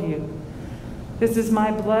 all of you. This is my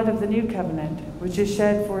blood of the new covenant, which is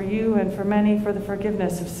shed for you and for many for the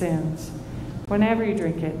forgiveness of sins. Whenever you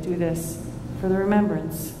drink it, do this for the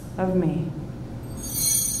remembrance of me."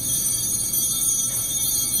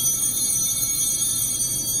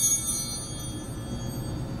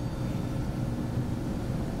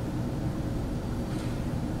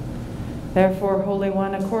 Therefore, Holy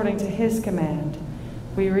One, according to his command,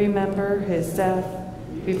 we remember his death,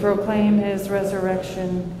 we proclaim his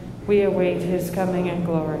resurrection, we await his coming in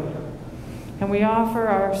glory. And we offer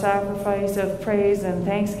our sacrifice of praise and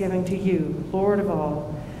thanksgiving to you, Lord of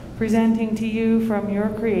all, presenting to you from your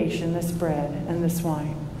creation this bread and this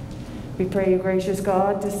wine. We pray you, gracious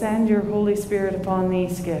God, to send your Holy Spirit upon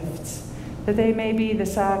these gifts, that they may be the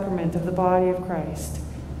sacrament of the body of Christ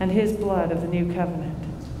and his blood of the new covenant.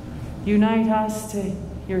 Unite us to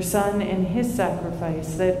your Son in his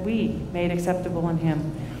sacrifice, that we, made acceptable in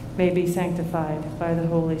him, may be sanctified by the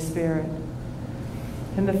Holy Spirit.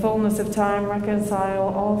 In the fullness of time, reconcile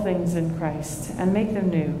all things in Christ and make them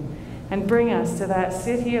new, and bring us to that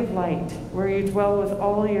city of light where you dwell with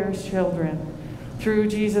all your children, through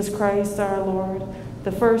Jesus Christ our Lord,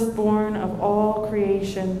 the firstborn of all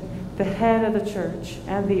creation, the head of the church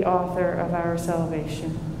and the author of our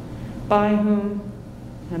salvation, by whom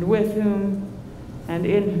and with whom and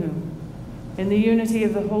in whom, in the unity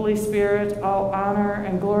of the Holy Spirit, all honor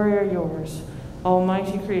and glory are yours,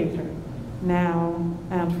 Almighty Creator, now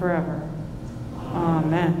and forever.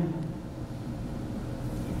 Amen.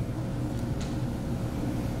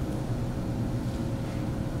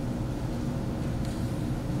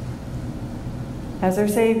 As our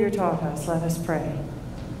Savior taught us, let us pray.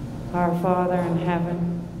 Our Father in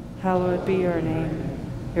heaven, hallowed be your name.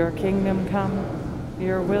 Your kingdom come,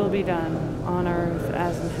 your will be done on earth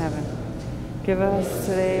as in heaven. Give us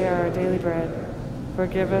today our daily bread.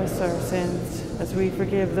 Forgive us our sins as we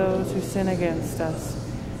forgive those who sin against us.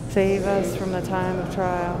 Save us from the time of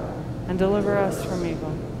trial and deliver us from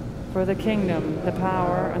evil. For the kingdom, the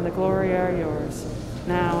power, and the glory are yours,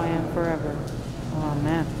 now and forever.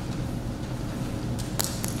 Amen.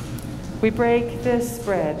 We break this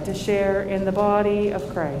bread to share in the body of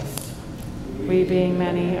Christ. We, being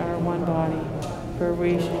many, are one body, for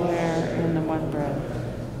we share in the one bread.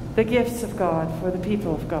 The gifts of God for the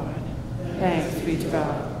people of God. Thanks be to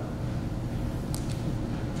God.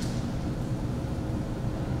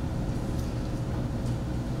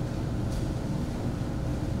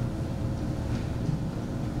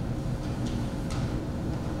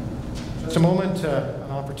 Just a moment,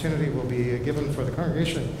 an opportunity will be given for the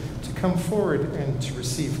congregation to come forward and to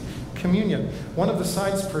receive communion. One of the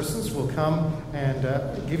sides persons will come and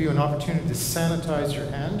give you an opportunity to sanitize your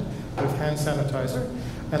hand with hand sanitizer,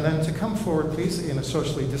 and then to come forward, please, in a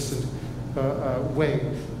socially distant way,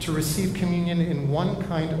 to receive communion in one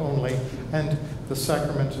kind only, and the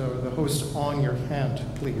sacrament or the host on your hand,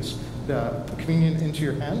 please. Put communion into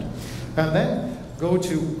your hand, and then go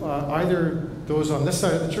to either those on this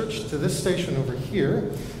side of the church to this station over here,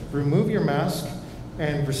 remove your mask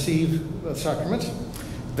and receive the sacrament.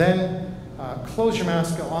 Then close your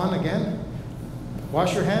mask on again,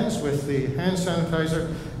 Wash your hands with the hand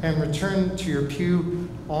sanitizer and return to your pew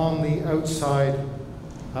on the outside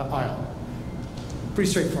aisle. Pretty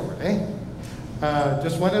straightforward, eh?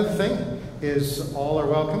 Just one other thing is all are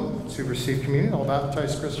welcome to receive communion, all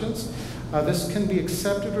baptized Christians. This can be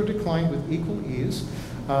accepted or declined with equal ease.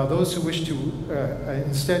 Those who wish to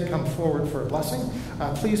instead come forward for a blessing,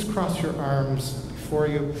 please cross your arms before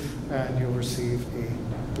you and you'll receive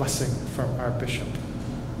a blessing from our bishop.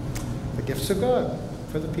 The gifts of God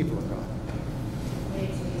for the people of God.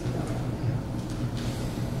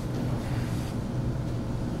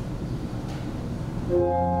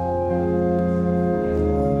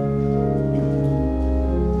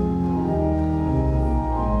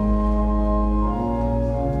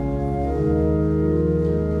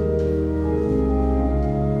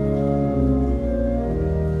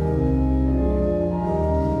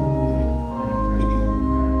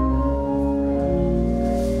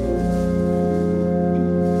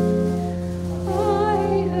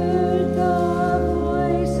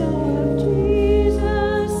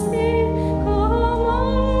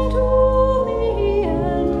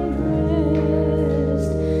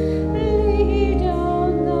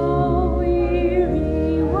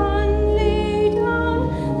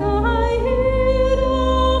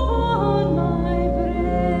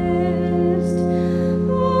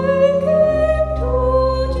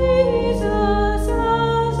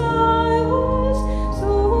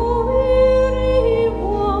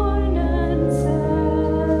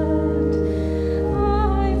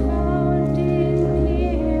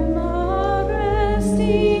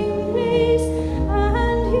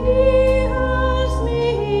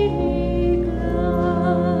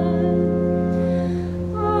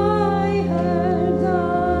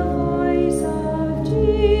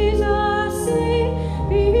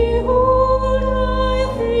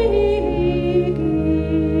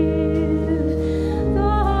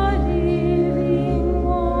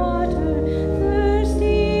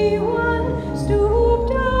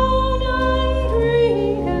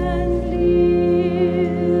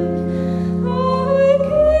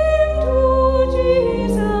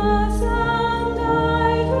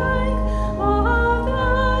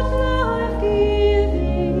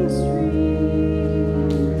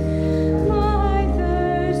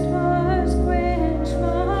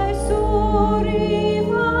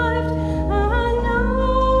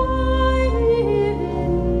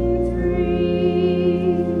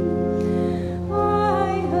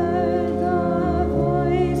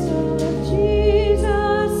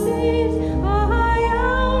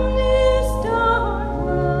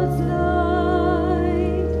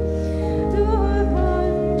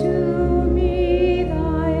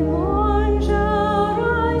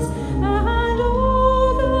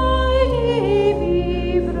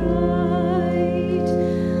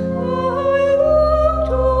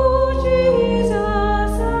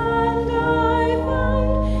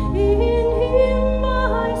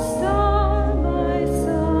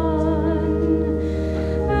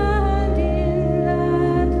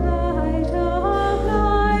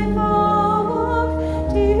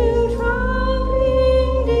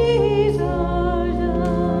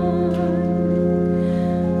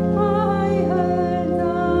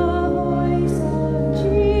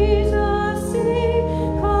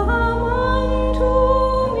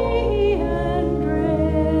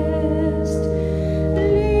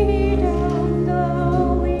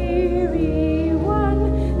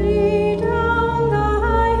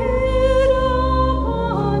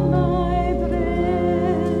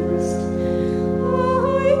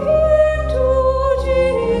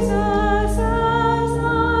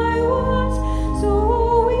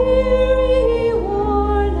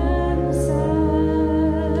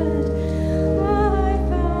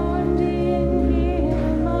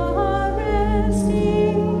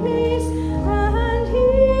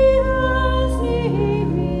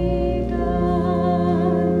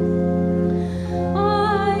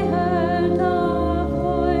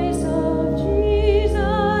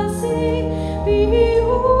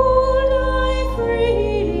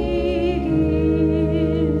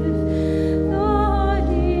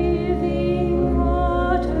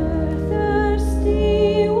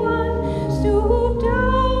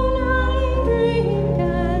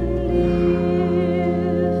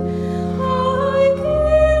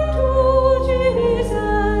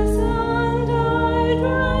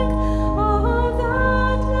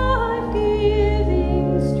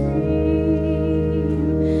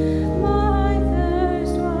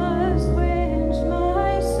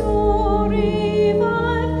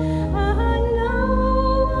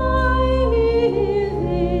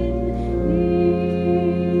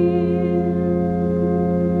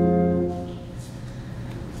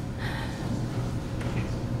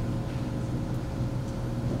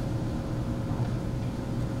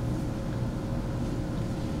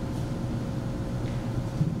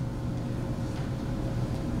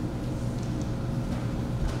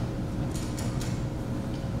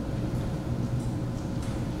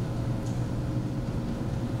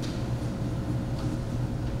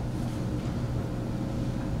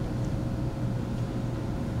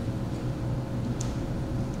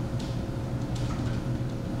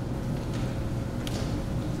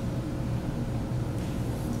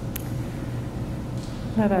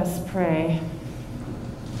 Let us pray.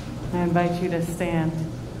 I invite you to stand.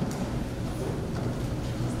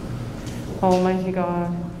 Almighty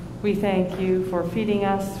God, we thank you for feeding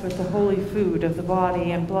us with the holy food of the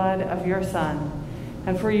body and blood of your Son,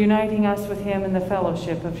 and for uniting us with him in the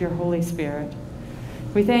fellowship of your Holy Spirit.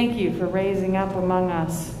 We thank you for raising up among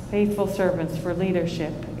us faithful servants for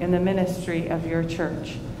leadership in the ministry of your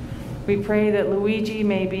church. We pray that Luigi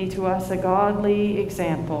may be to us a godly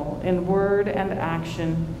example in word and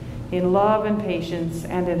action, in love and patience,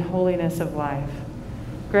 and in holiness of life.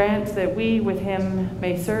 Grant that we with him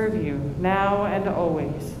may serve you now and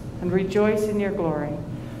always, and rejoice in your glory.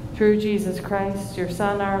 Through Jesus Christ, your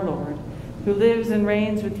Son, our Lord, who lives and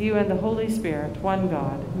reigns with you and the Holy Spirit, one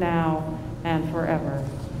God, now and forever.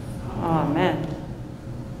 Amen.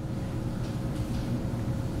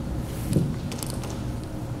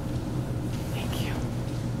 Thank you.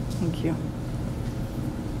 Thank you.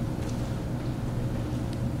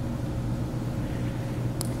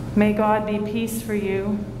 May God be peace for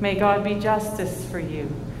you. May God be justice for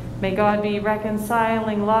you. May God be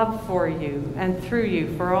reconciling love for you and through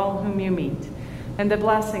you for all whom you meet. And the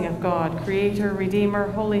blessing of God, Creator,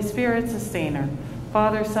 Redeemer, Holy Spirit, Sustainer,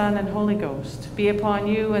 Father, Son, and Holy Ghost, be upon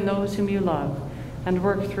you and those whom you love, and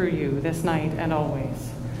work through you this night and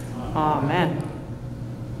always. Amen.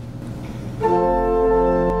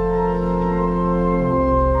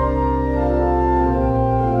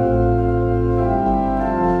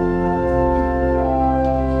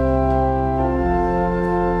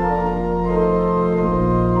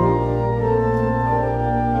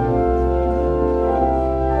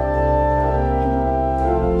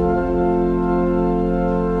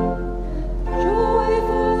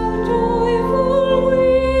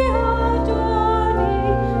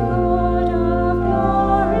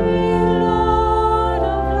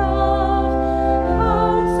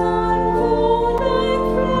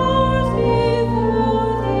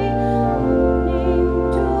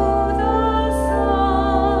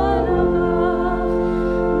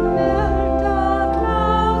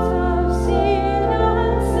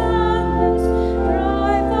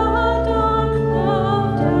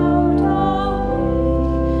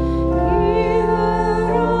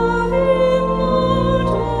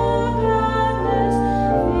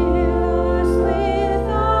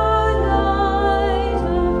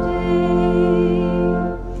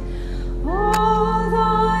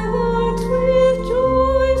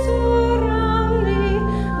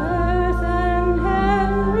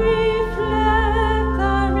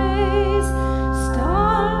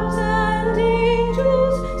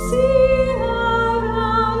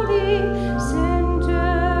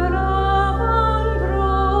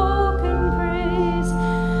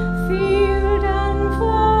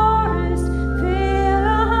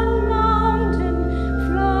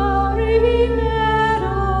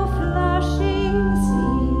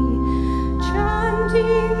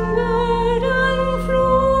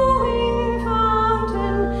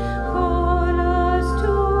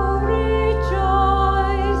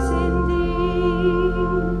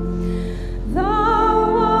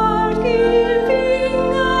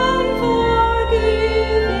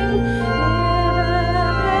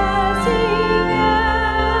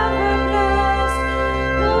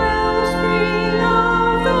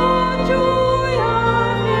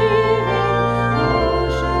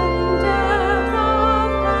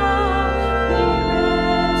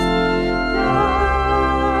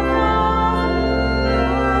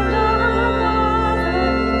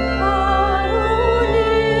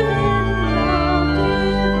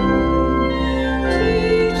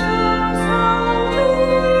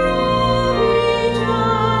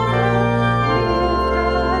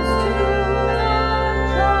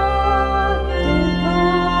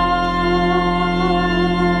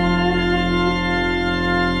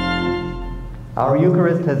 Our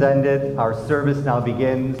Eucharist has ended. Our service now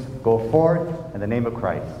begins. Go forth in the name of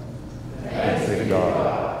Christ. Thanks be to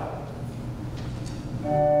God.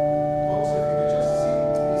 Folks, if you could just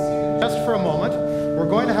be seated just for a moment, we're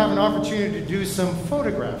going to have an opportunity to do some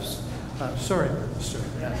photographs. Sorry, Mr.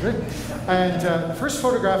 Andrew. And the first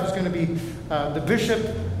photograph is going to be the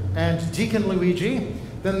Bishop and Deacon Luigi.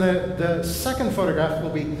 Then the second photograph will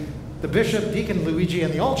be the Bishop, Deacon Luigi,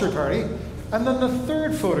 and the altar party. And then the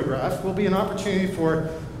third photograph will be an opportunity for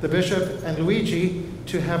the Bishop and Luigi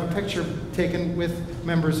to have a picture taken with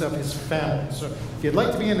members of his family. So if you'd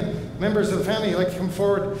like to be in members of the family, you'd like to come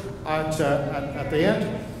forward at the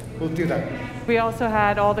end, we'll do that. We also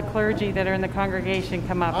had all the clergy that are in the congregation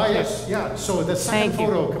come up. Yes, yeah. So the second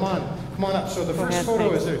photo, come on up. So the first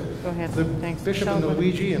photo is the Bishop and the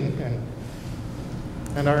Luigi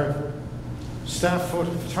and our Staff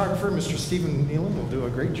photographer, Mr. Stephen Nealon, will do a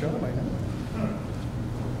great job, I know.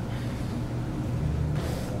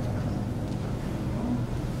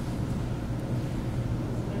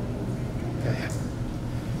 Yeah.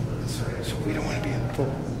 So we don't want to be in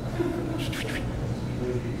full.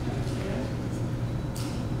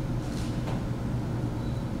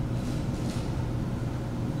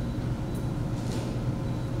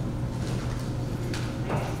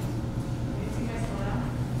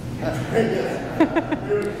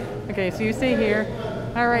 Okay, so you stay here.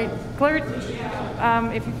 All right, Claire,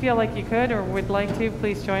 if you feel like you could or would like to,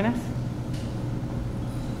 please join us.